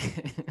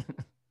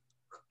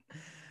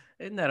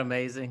 Isn't that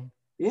amazing?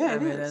 Yeah, I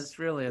it mean, is. that's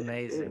really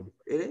amazing.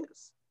 It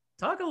is.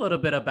 Talk a little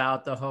bit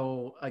about the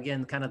whole,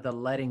 again, kind of the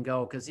letting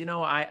go. Cause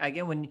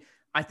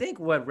I think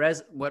what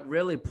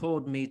really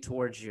pulled me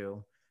towards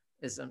you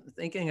is I'm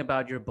thinking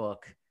about your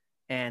book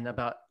and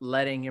about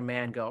letting your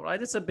man go,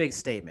 right? It's a big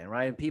statement,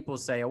 right? And people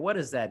say, oh, what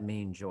does that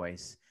mean,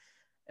 Joyce?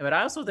 But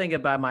I also think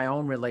about my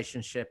own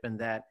relationship and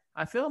that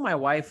I feel my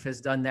wife has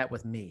done that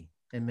with me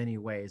in many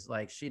ways.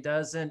 Like she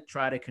doesn't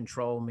try to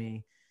control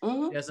me.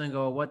 She doesn't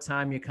go, what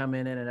time you come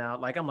in and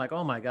out. Like, I'm like,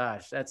 oh my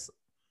gosh,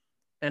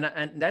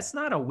 and that's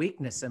not a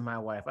weakness in my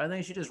wife. I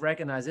think she just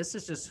recognized this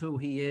is just who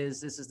he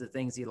is. This is the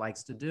things he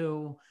likes to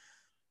do.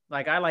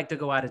 Like I like to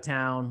go out of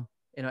town,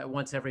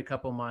 once every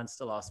couple months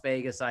to Las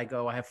Vegas. I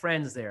go, I have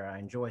friends there. I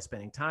enjoy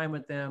spending time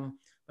with them,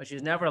 but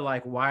she's never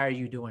like, why are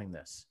you doing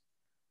this?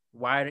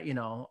 Why,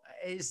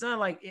 it's not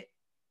like it.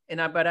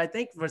 But I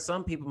think for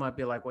some people might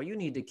be like, well, you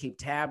need to keep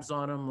tabs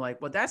on them.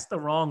 Like, well, that's the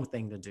wrong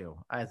thing to do.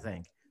 I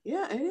think.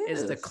 Yeah, it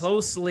is. Is to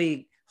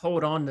closely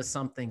hold on to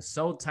something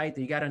so tight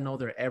that you got to know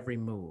their every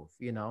move,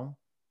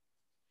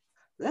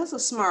 That's a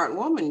smart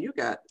woman you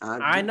got.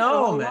 I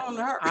know, man.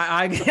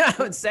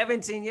 I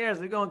 17 years.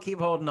 We're going to keep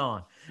holding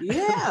on.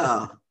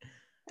 Yeah.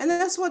 And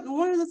that's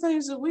one of the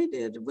things that we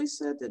did. We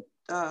said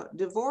that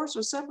divorce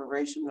or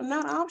separation are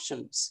not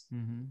options.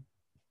 Mm-hmm.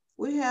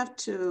 We have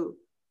to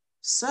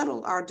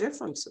settle our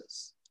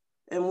differences.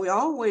 And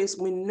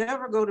we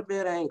never go to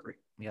bed angry.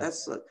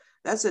 Yes.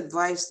 That's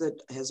advice that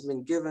has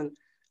been given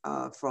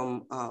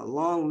from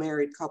long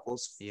married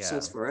couples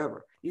since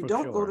forever. You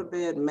don't go to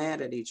bed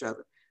mad at each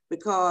other,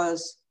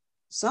 because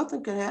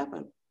something can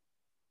happen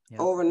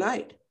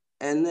overnight.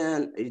 And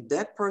then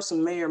that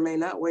person may or may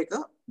not wake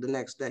up the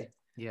next day.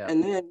 Yeah.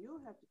 And then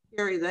you'll have to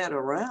carry that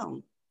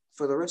around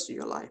for the rest of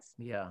your life.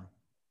 Yeah,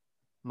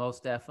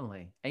 most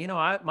definitely. And,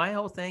 my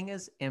whole thing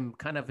is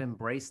kind of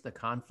embrace the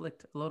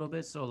conflict a little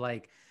bit. So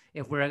like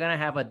if we're going to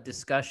have a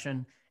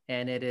discussion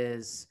and it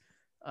is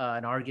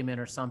an argument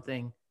or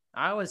something,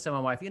 I always tell my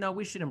wife,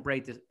 we should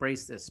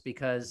embrace this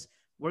because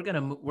we're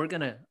gonna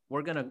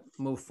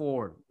move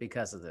forward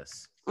because of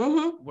this.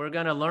 Mm-hmm. We're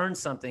gonna learn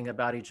something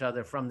about each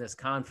other from this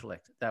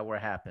conflict that we're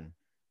having,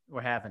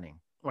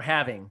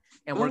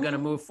 and we're gonna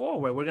move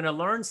forward. We're gonna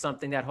learn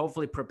something that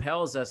hopefully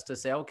propels us to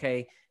say,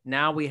 okay,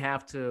 now we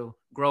have to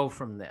grow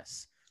from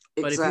this.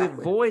 Exactly. But if you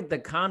avoid the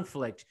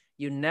conflict,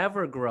 you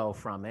never grow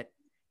from it,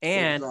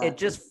 and it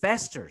just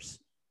festers.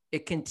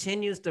 It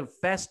continues to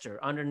fester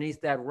underneath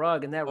that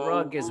rug, and that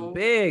rug gets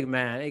big,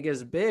 man. It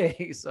gets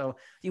big. So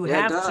you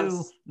have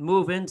to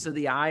move into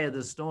the eye of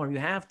the storm. You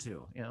have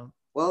to,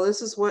 Well,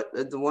 this is what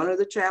one of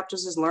the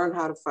chapters is learn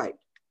how to fight.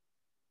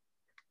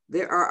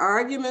 There are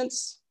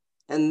arguments,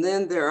 and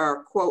then there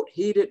are, quote,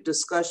 heated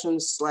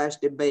discussions /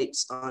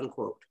 debates,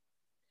 unquote.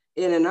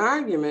 In an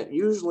argument,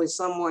 usually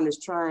someone is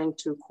trying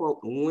to, quote,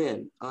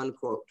 win,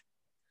 unquote.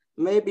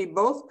 Maybe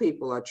both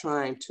people are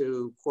trying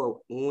to, quote,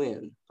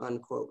 win,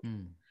 unquote.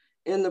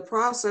 In the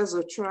process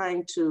of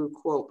trying to,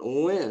 quote,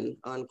 win,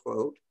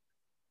 unquote,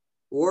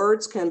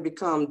 words can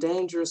become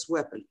dangerous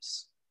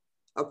weapons.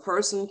 A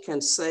person can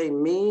say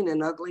mean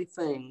and ugly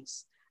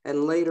things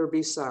and later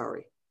be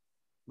sorry,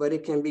 but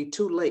it can be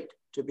too late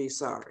to be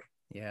sorry.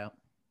 Yeah.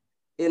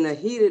 In a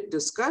heated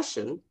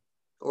discussion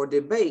or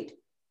debate,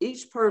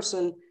 each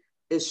person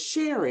is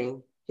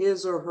sharing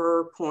his or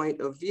her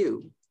point of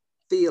view,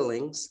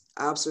 feelings,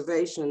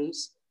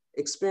 observations,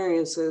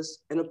 experiences,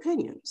 and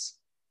opinions.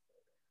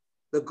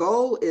 The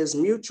goal is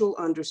mutual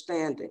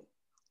understanding,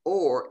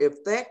 or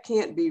if that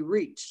can't be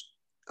reached,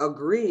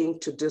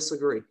 agreeing to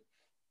disagree.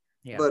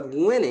 Yeah. But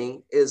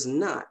winning is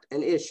not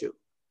an issue.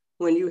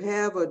 When you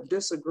have a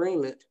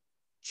disagreement,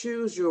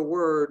 choose your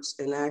words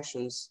and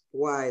actions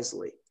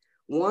wisely.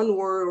 One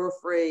word or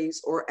phrase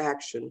or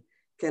action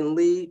can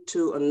lead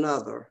to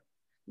another.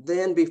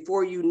 Then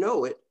before you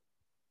know it,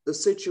 the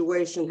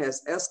situation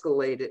has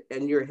escalated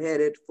and you're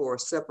headed for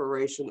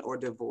separation or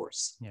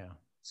divorce. Yeah.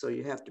 So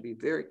you have to be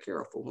very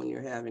careful when you're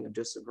having a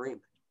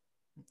disagreement.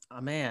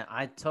 Man,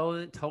 I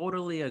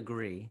totally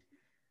agree.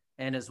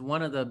 And it's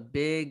one of the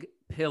big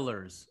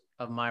pillars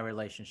of my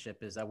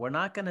relationship is that we're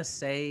not going to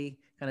say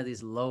kind of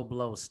these low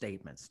blow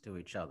statements to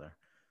each other.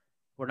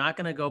 We're not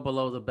going to go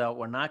below the belt.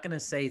 We're not going to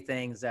say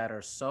things that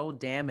are so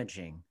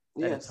damaging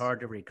that it's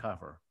hard to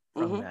recover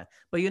from that.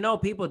 But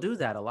people do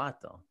that a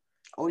lot though.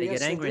 Oh, they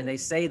get angry and they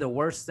say the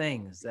worst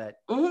things that,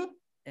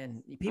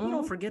 and people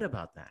don't forget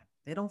about that.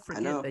 They don't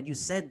forget that you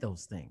said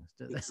those things.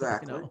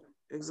 Exactly.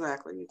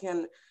 Exactly. You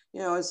can,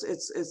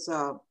 it's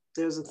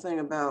there's a thing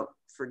about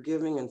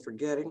forgiving and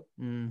forgetting.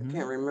 I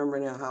can't remember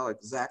now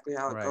exactly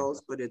how it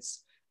goes, but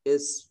it's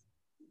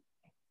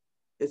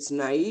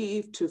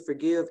naive to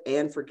forgive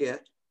and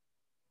forget.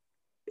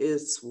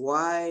 It's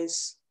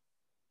wise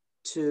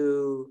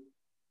to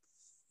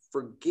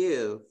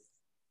forgive,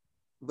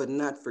 but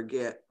not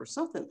forget or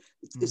something.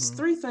 It's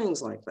three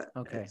things like that.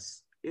 Okay.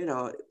 It's,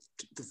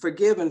 to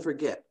forgive and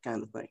forget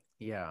kind of thing.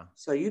 Yeah.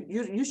 So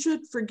you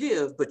should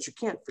forgive, but you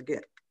can't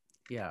forget.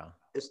 Yeah.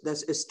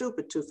 It's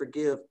stupid to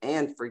forgive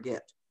and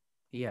forget.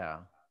 Yeah,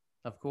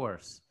 of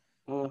course.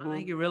 I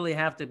think you really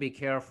have to be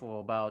careful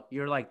about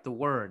the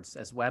words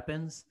as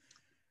weapons.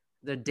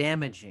 They're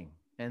damaging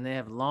and they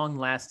have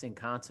long-lasting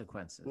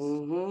consequences.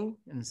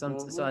 And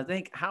so I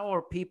think, how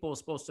are people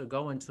supposed to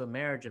go into a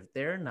marriage if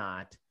they're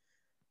not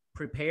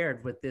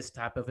prepared with this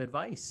type of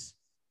advice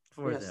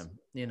for them?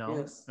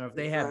 Or if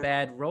they have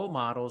bad role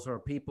models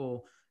or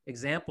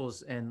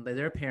examples, and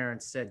their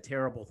parents said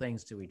terrible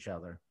things to each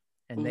other,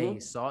 and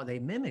they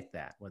mimic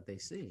that, what they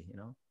see, you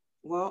know?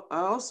 Well, I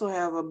also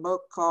have a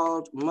book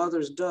called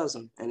Mother's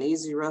Dozen, an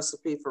easy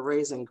recipe for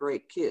raising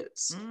great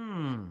kids.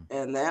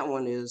 And that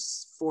one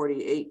is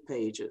 48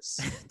 pages.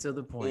 To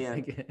the point.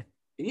 And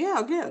yeah,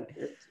 again,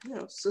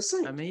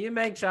 succinct. I mean, you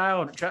make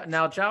child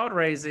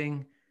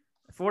raising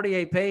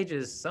 48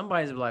 pages.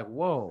 Somebody's like,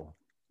 whoa.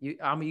 You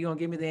gonna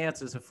give me the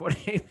answers in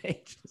 48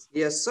 pages?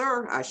 Yes,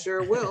 sir. I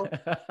sure will.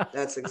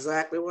 That's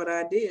exactly what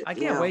I did. I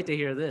can't wait to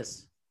hear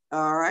this.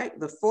 All right.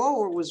 The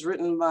foreword was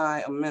written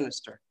by a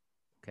minister.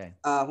 Okay.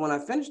 When I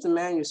finished the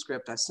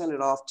manuscript, I sent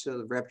it off to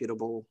the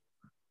reputable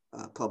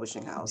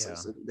publishing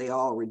houses. Yeah. They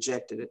all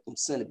rejected it and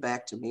sent it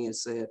back to me and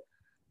said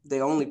they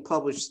only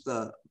published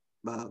the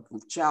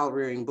child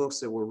rearing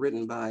books that were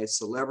written by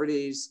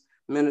celebrities,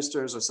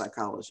 ministers, or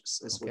psychologists.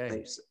 That's what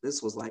they said.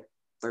 This was like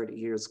 30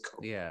 years ago.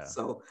 Yeah.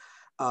 So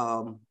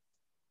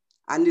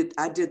I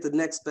did the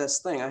next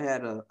best thing. I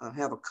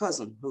have a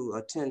cousin who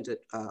attended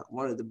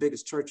one of the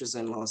biggest churches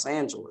in Los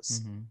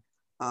Angeles.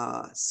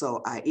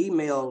 So I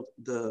emailed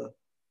the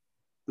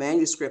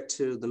manuscript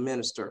to the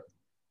minister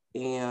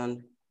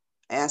and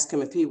asked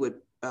him if he would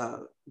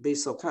be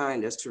so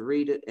kind as to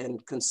read it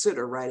and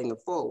consider writing a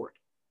foreword.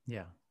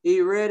 Yeah.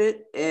 He read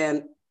it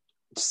and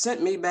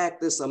sent me back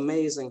this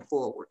amazing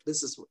foreword.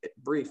 This is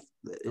brief.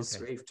 It's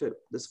brief too,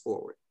 this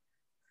foreword.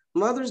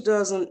 Mother's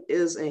Dozen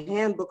is a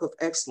handbook of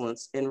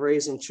excellence in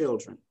raising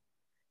children.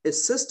 It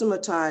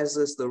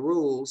systematizes the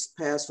rules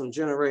passed from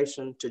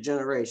generation to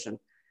generation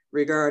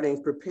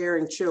regarding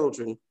preparing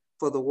children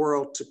for the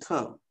world to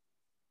come.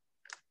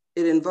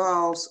 It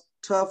involves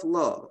tough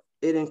love.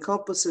 It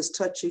encompasses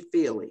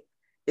touchy-feely.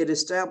 It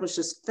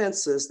establishes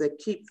fences that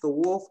keep the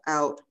wolf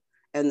out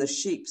and the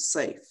sheep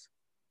safe.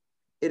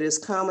 It is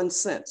common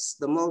sense,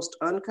 the most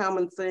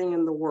uncommon thing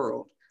in the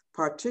world,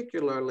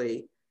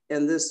 particularly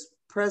in this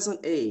present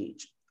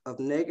age of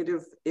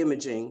negative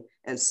imaging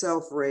and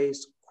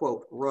self-raised,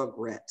 quote,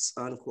 rugrats,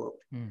 unquote.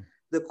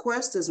 The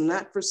quest is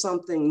not for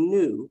something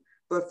new,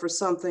 but for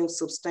something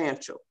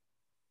substantial.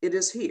 It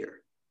is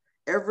here.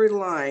 Every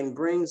line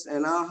brings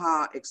an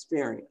aha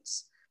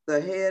experience.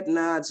 The head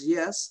nods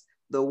yes,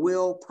 the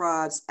will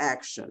prods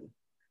action.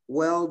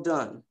 Well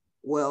done,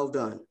 well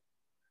done.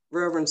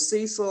 Reverend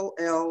Cecil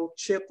L.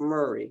 Chip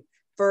Murray,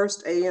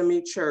 First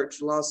AME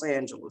Church, Los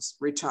Angeles,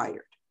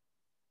 retired.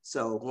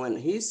 So when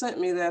he sent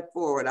me that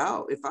forward,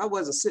 if I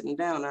wasn't sitting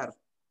down, I'd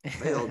have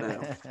fell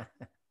down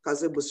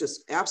because it was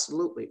just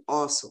absolutely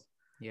awesome.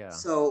 Yeah.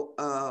 So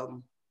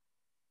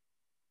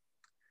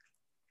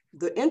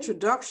the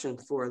introduction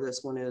for this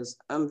one is,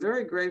 I'm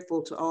very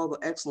grateful to all the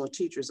excellent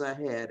teachers I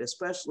had,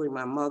 especially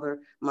my mother,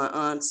 my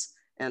aunts,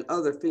 and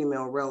other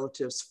female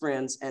relatives,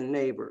 friends, and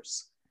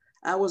neighbors.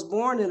 I was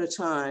born in a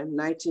time,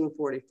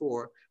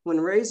 1944, when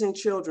raising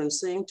children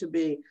seemed to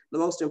be the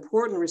most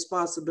important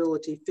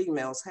responsibility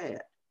females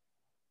had.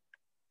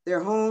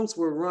 Their homes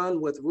were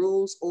run with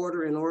rules,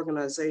 order, and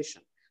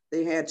organization.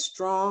 They had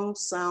strong,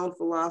 sound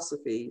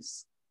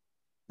philosophies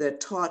that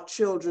taught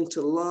children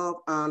to love,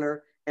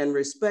 honor, and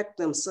respect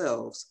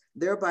themselves,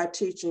 thereby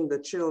teaching the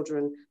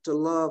children to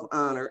love,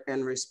 honor,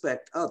 and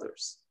respect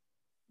others.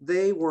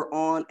 They were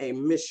on a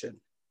mission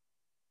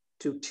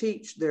to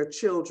teach their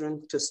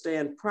children to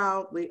stand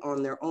proudly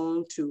on their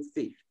own 2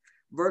 feet.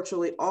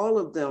 Virtually all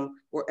of them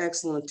were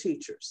excellent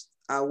teachers.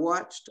 I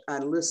watched, I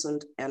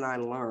listened, and I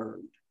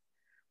learned.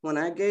 When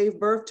I gave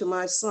birth to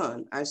my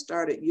son, I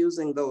started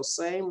using those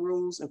same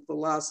rules and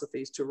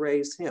philosophies to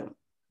raise him.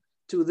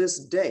 To this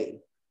day,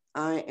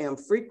 I am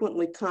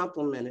frequently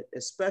complimented,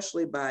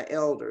 especially by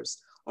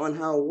elders, on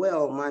how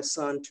well my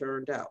son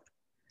turned out.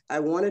 I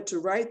wanted to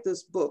write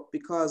this book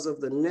because of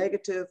the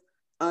negative,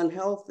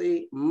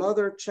 unhealthy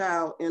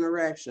mother-child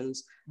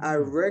interactions I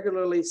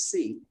regularly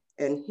see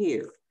and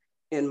hear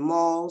in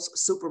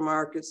malls,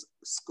 supermarkets,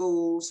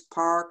 schools,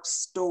 parks,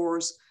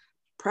 stores,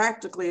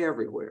 practically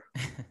everywhere.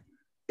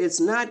 It's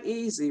not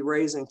easy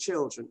raising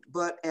children,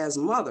 but as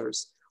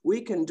mothers, we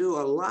can do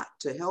a lot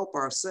to help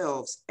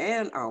ourselves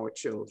and our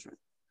children.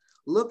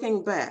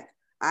 Looking back,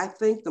 I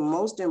think the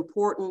most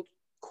important,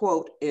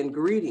 quote,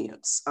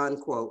 ingredients,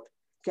 unquote,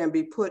 can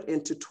be put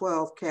into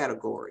 12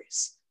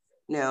 categories.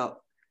 Now,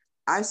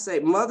 I say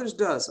Mother's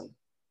Dozen,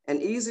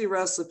 an easy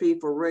recipe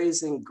for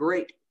raising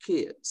great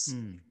kids.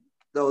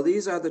 Though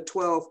these are the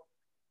 12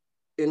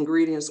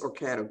 ingredients or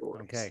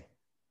categories. Okay.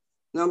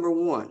 Number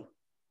 1,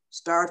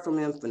 start from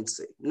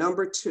infancy.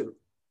 Number 2,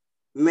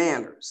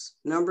 manners.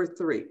 Number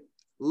 3,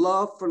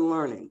 love for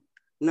learning.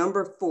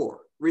 Number 4,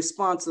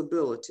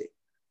 responsibility.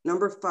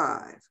 Number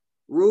 5,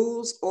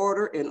 rules,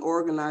 order, and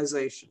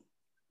organization.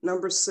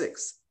 Number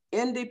 6,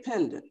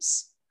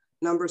 independence.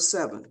 Number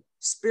 7,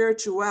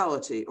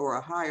 spirituality or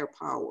a higher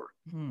power.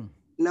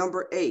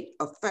 Number 8,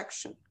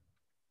 affection.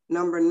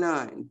 Number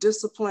 9,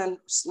 discipline,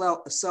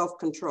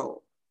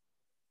 self-control.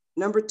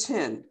 Number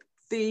 10,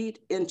 feed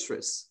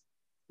interest.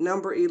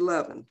 Number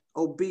 11,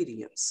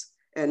 obedience.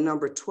 And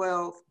number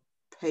 12,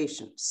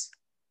 patience.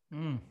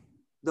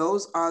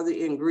 Those are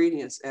the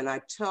ingredients. And I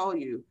tell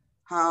you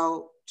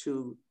how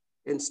to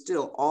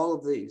instill all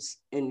of these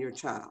in your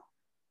child.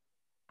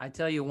 I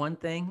tell you one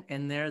thing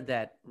in there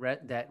that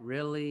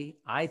really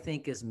I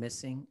think is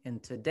missing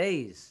in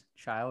today's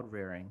child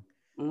rearing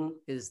Mm-hmm.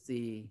 is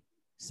the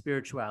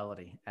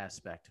spirituality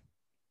aspect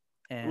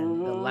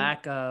and the Mm-hmm.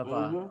 lack of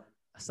Mm-hmm.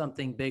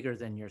 something bigger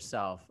than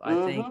yourself. I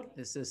Mm-hmm. think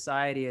the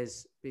society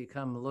has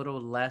become a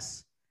little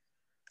less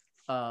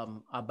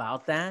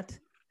about that,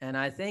 and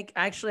I think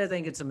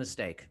it's a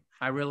mistake.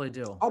 I really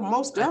do. Oh,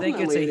 most I think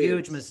it's definitely a it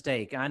huge is.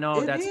 mistake. I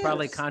know It that's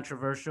probably is.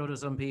 controversial to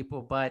some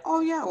people, but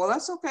Oh yeah, well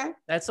that's okay.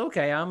 that's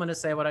okay. I'm going to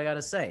say what I got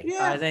to say.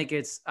 Yeah. I think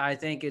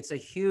it's a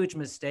huge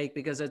mistake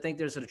because I think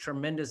there's a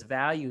tremendous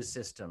value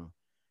system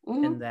in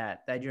Mm-hmm.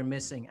 that you're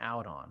missing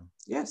out on.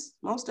 Yes,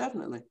 most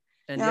definitely.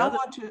 And the Now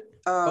other,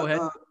 go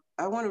ahead.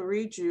 I want to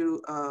read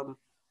you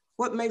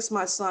what makes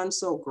my son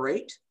so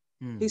great.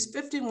 Hmm. He's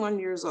 51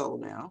 years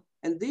old now,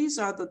 and these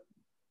are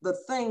the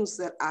things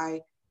that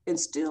I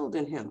instilled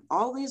in him.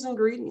 All these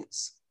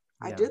ingredients.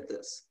 I Yeah. did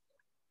this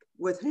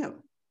with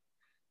him.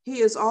 He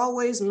is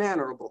always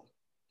mannerable.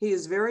 He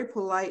is very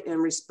polite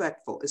and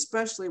respectful,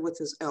 especially with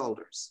his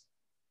elders.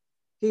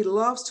 He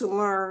loves to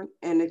learn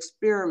and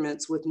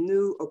experiments with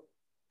new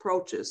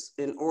approaches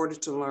in order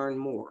to learn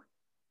more.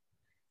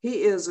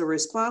 He is a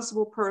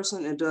responsible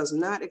person and does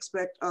not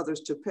expect others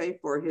to pay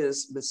for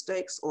his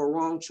mistakes or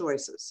wrong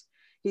choices.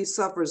 He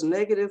suffers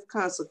negative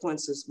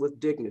consequences with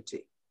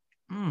dignity.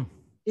 Mm.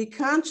 He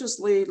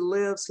consciously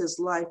lives his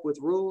life with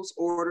rules,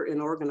 order,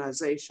 and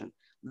organization,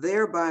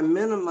 thereby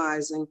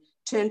minimizing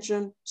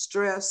tension,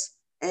 stress,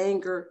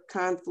 anger,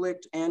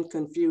 conflict, and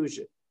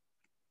confusion.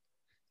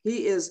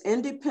 He is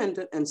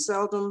independent and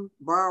seldom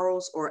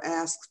borrows or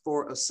asks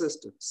for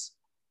assistance.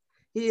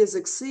 He is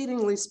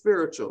exceedingly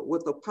spiritual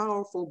with a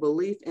powerful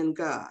belief in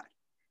God.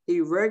 He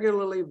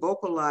regularly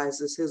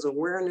vocalizes his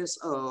awareness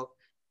of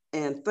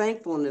and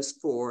thankfulness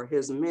for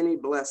his many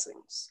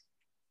blessings.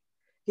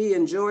 He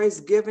enjoys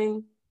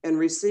giving and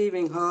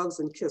receiving hugs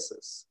and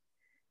kisses.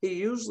 He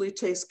usually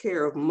takes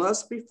care of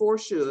must before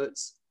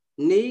shoulds,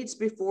 needs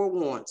before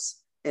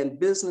wants, and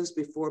business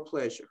before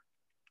pleasure.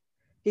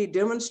 He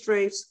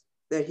demonstrates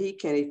that he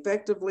can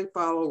effectively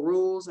follow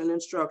rules and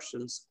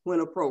instructions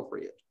when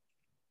appropriate.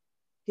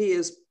 He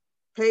is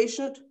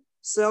patient,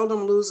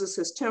 seldom loses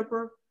his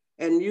temper,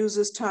 and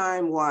uses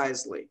time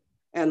wisely.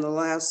 And the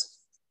last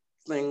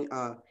thing,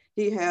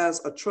 he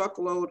has a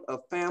truckload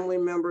of family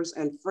members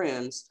and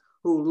friends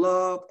who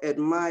love,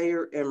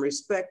 admire, and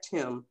respect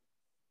him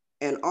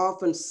and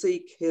often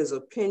seek his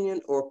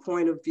opinion or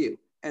point of view.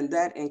 And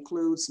that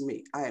includes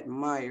me. I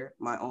admire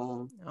my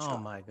own child. Oh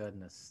my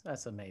goodness.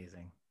 That's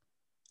amazing.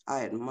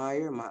 I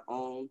admire my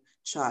own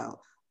child.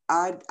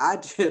 I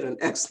did an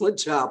excellent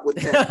job with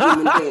that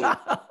human being.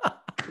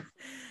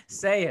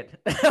 Say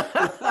it.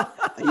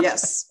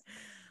 Yes.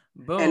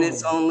 Boom. And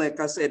it's on,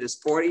 like I said, it's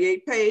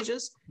 48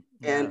 pages.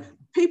 Yeah. And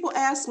people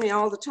ask me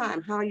all the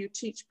time how you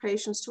teach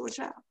patience to a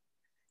child.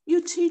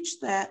 You teach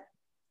that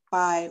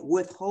by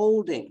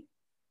withholding.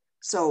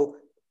 So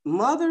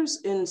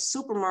mothers in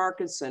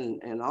supermarkets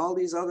and all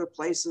these other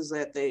places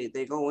that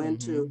they go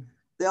into,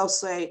 they'll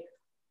say,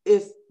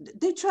 if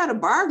they try to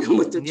bargain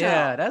with the child,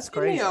 yeah, that's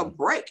crazy. Give me a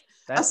break.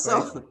 That's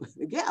crazy.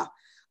 Yeah.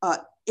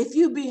 If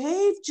you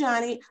behave,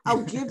 Johnny,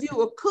 I'll give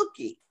you a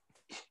cookie.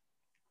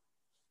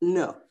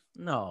 No.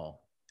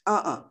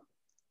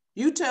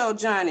 You tell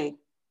Johnny,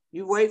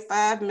 you wait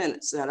 5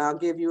 minutes and I'll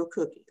give you a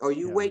cookie, or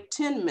you wait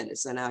 10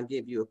 minutes and I'll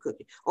give you a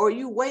cookie, or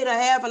you wait a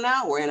half an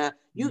hour and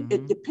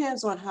it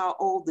depends on how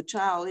old the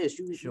child is.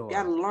 You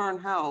got to learn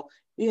how.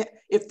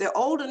 If they're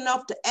old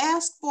enough to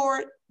ask for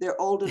it, they're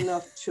old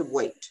enough to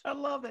wait. I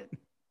love it.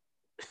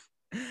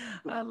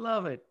 I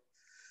love it.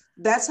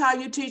 That's how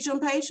you teach them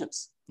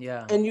patience.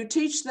 Yeah. And you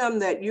teach them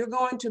that you're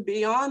going to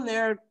be on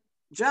their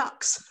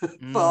jocks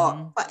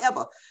for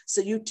forever. So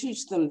you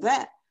teach them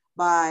that.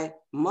 By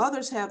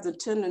mothers have the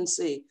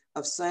tendency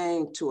of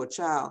saying to a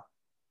child,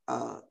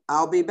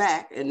 I'll be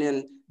back. And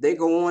then they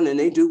go on and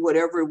they do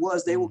whatever it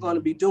was they were going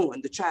to be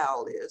doing, the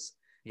child is.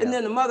 Yeah. And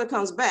then the mother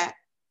comes back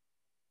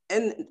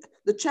and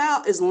the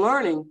child is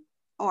learning,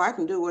 oh, I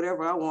can do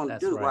whatever I want to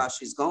do while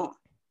she's gone.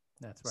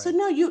 That's right. So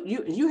no,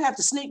 you have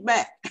to sneak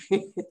back.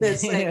 You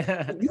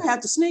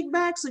have to sneak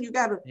back. So you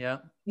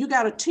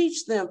gotta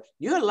teach them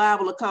you're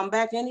liable to come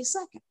back any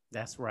second.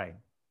 That's right.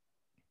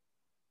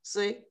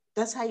 See,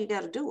 that's how you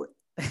got to do it.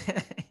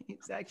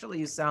 It's actually,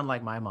 you sound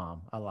like my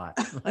mom a lot.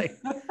 Like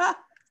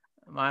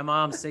my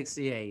mom's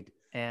 68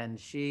 and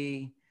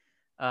she,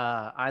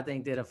 I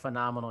think did a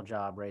phenomenal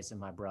job raising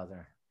my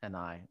brother and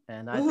I.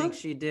 And I think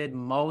she did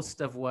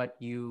most of what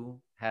you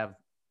have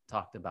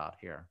talked about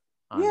here,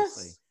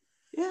 honestly.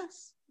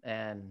 Yes.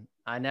 And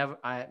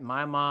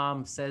my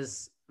mom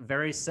says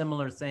very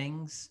similar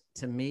things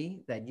to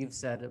me that you've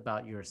said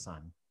about your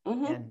son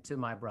and to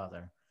my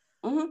brother.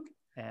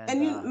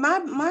 And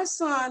my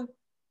son,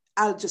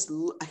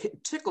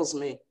 it tickles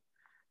me,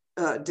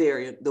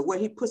 Darian, the way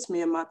he puts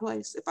me in my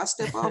place. If I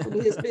step off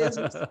into his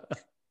business,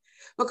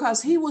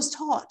 because he was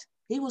taught,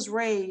 he was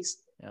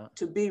raised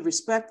to be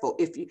respectful.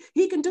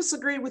 He can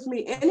disagree with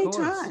me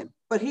anytime,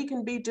 but he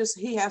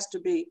has to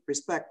be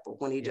respectful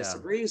when he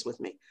disagrees with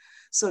me.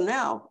 So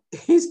now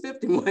he's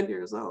 51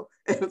 years old.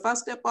 And if I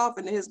step off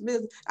into his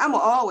business, I'm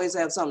gonna always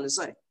have something to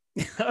say.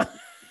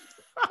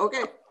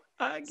 Okay.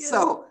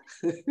 So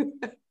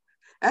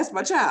that's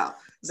my child.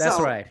 That's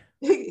right.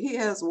 He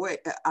has a way.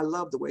 I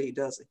love the way he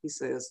does it. He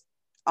says,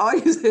 all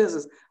he says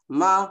is,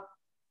 "Ma,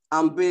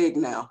 I'm big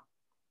now."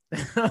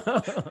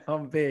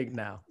 I'm big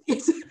now.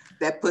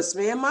 That puts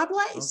me in my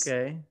place.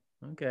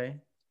 Okay.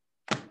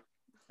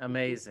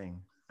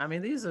 Amazing. I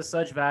mean, these are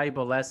such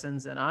valuable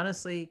lessons. And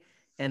honestly,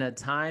 in a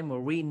time where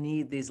we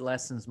need these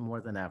lessons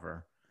more than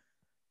ever,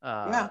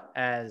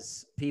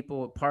 as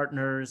people,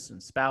 partners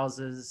and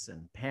spouses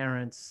and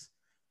parents,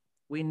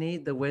 we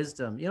need the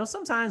wisdom.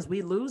 Sometimes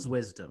we lose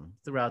wisdom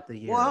throughout the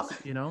years. Well,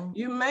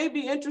 you may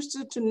be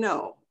interested to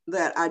know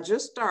that I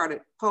just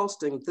started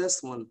posting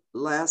this one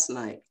last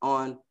night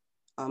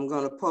I'm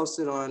going to post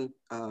it on,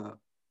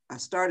 I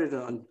started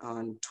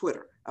on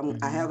Twitter.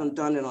 I haven't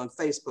done it on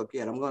Facebook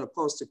yet. I'm going to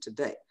post it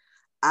today.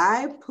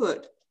 I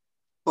put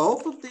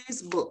both of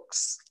these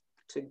books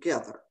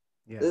together.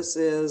 Yeah. This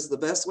is The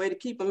Best Way to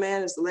Keep a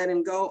Man is to Let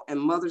Him Go, and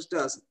Mother's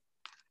Dozen,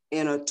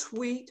 in a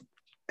tweet.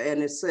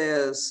 And it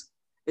says,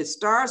 it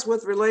starts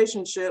with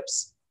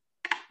relationships,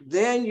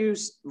 then you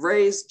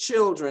raise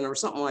children or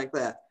something like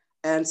that.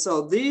 And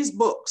so these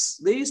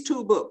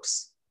two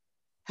books,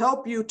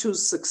 help you to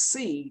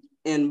succeed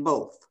in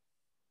both.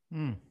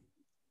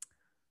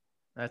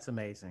 That's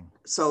amazing.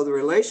 So the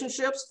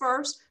relationships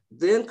first,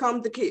 then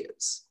come the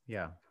kids.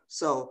 Yeah.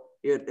 So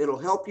it'll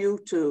help you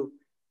to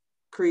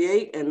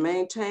create and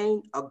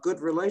maintain a good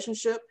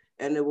relationship,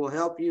 and it will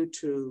help you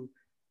to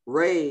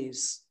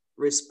raise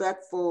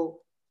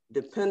respectful,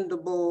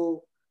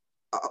 dependable,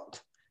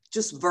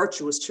 just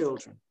virtuous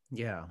children.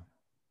 Yeah.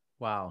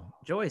 Wow.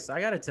 Joyce,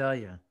 I got to tell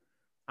you,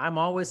 I'm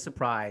always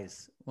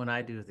surprised when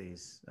I do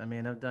these. I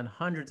mean, I've done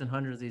hundreds and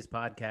hundreds of these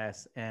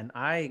podcasts, and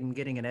I'm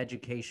getting an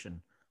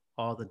education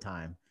all the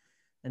time.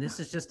 And this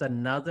is just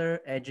another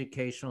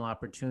educational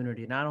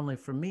opportunity, not only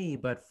for me,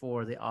 but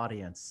for the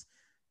audience.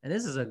 And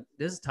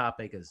this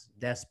topic is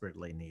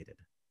desperately needed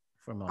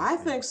for most. I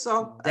think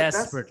so.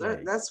 Desperately.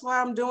 That's why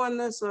I'm doing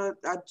this. I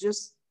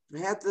just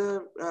had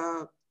the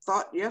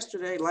thought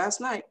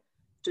last night,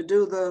 to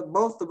do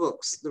both the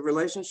books, the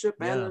relationship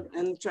and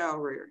the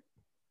child rearing.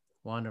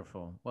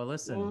 Wonderful. Well,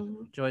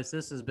 listen, Joyce,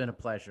 this has been a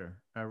pleasure,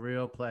 a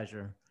real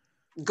pleasure.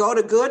 Go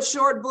to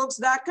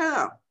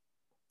goodshortbooks.com.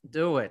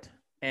 Do it.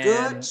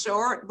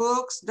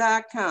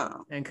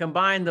 Goodshortbooks.com. And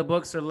combined, the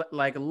books are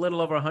like a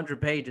little over 100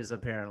 pages,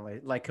 apparently,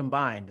 like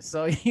combined.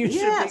 So you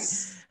should be,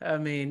 I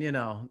mean,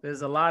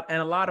 there's a lot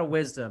of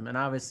wisdom. And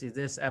obviously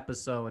this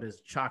episode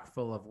is chock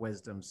full of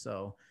wisdom.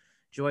 So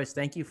Joyce,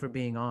 thank you for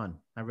being on.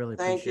 I really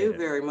appreciate it. Thank you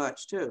very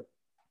much too.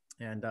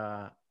 And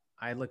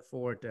I look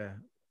forward to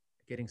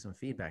getting some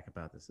feedback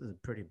about this. This is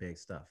pretty big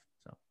stuff.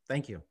 So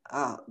thank you.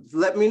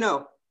 Let me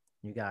know.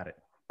 You got it.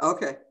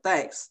 Okay.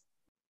 Thanks.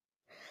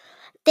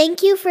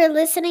 Thank you for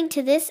listening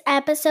to this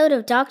episode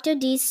of Dr.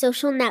 D's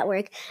Social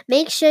Network.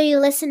 Make sure you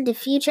listen to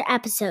future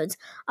episodes.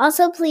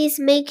 Also, please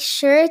make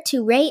sure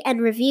to rate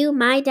and review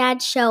My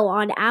Dad's Show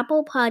on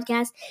Apple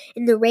Podcasts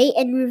in the rate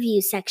and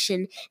review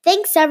section.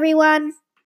 Thanks, everyone.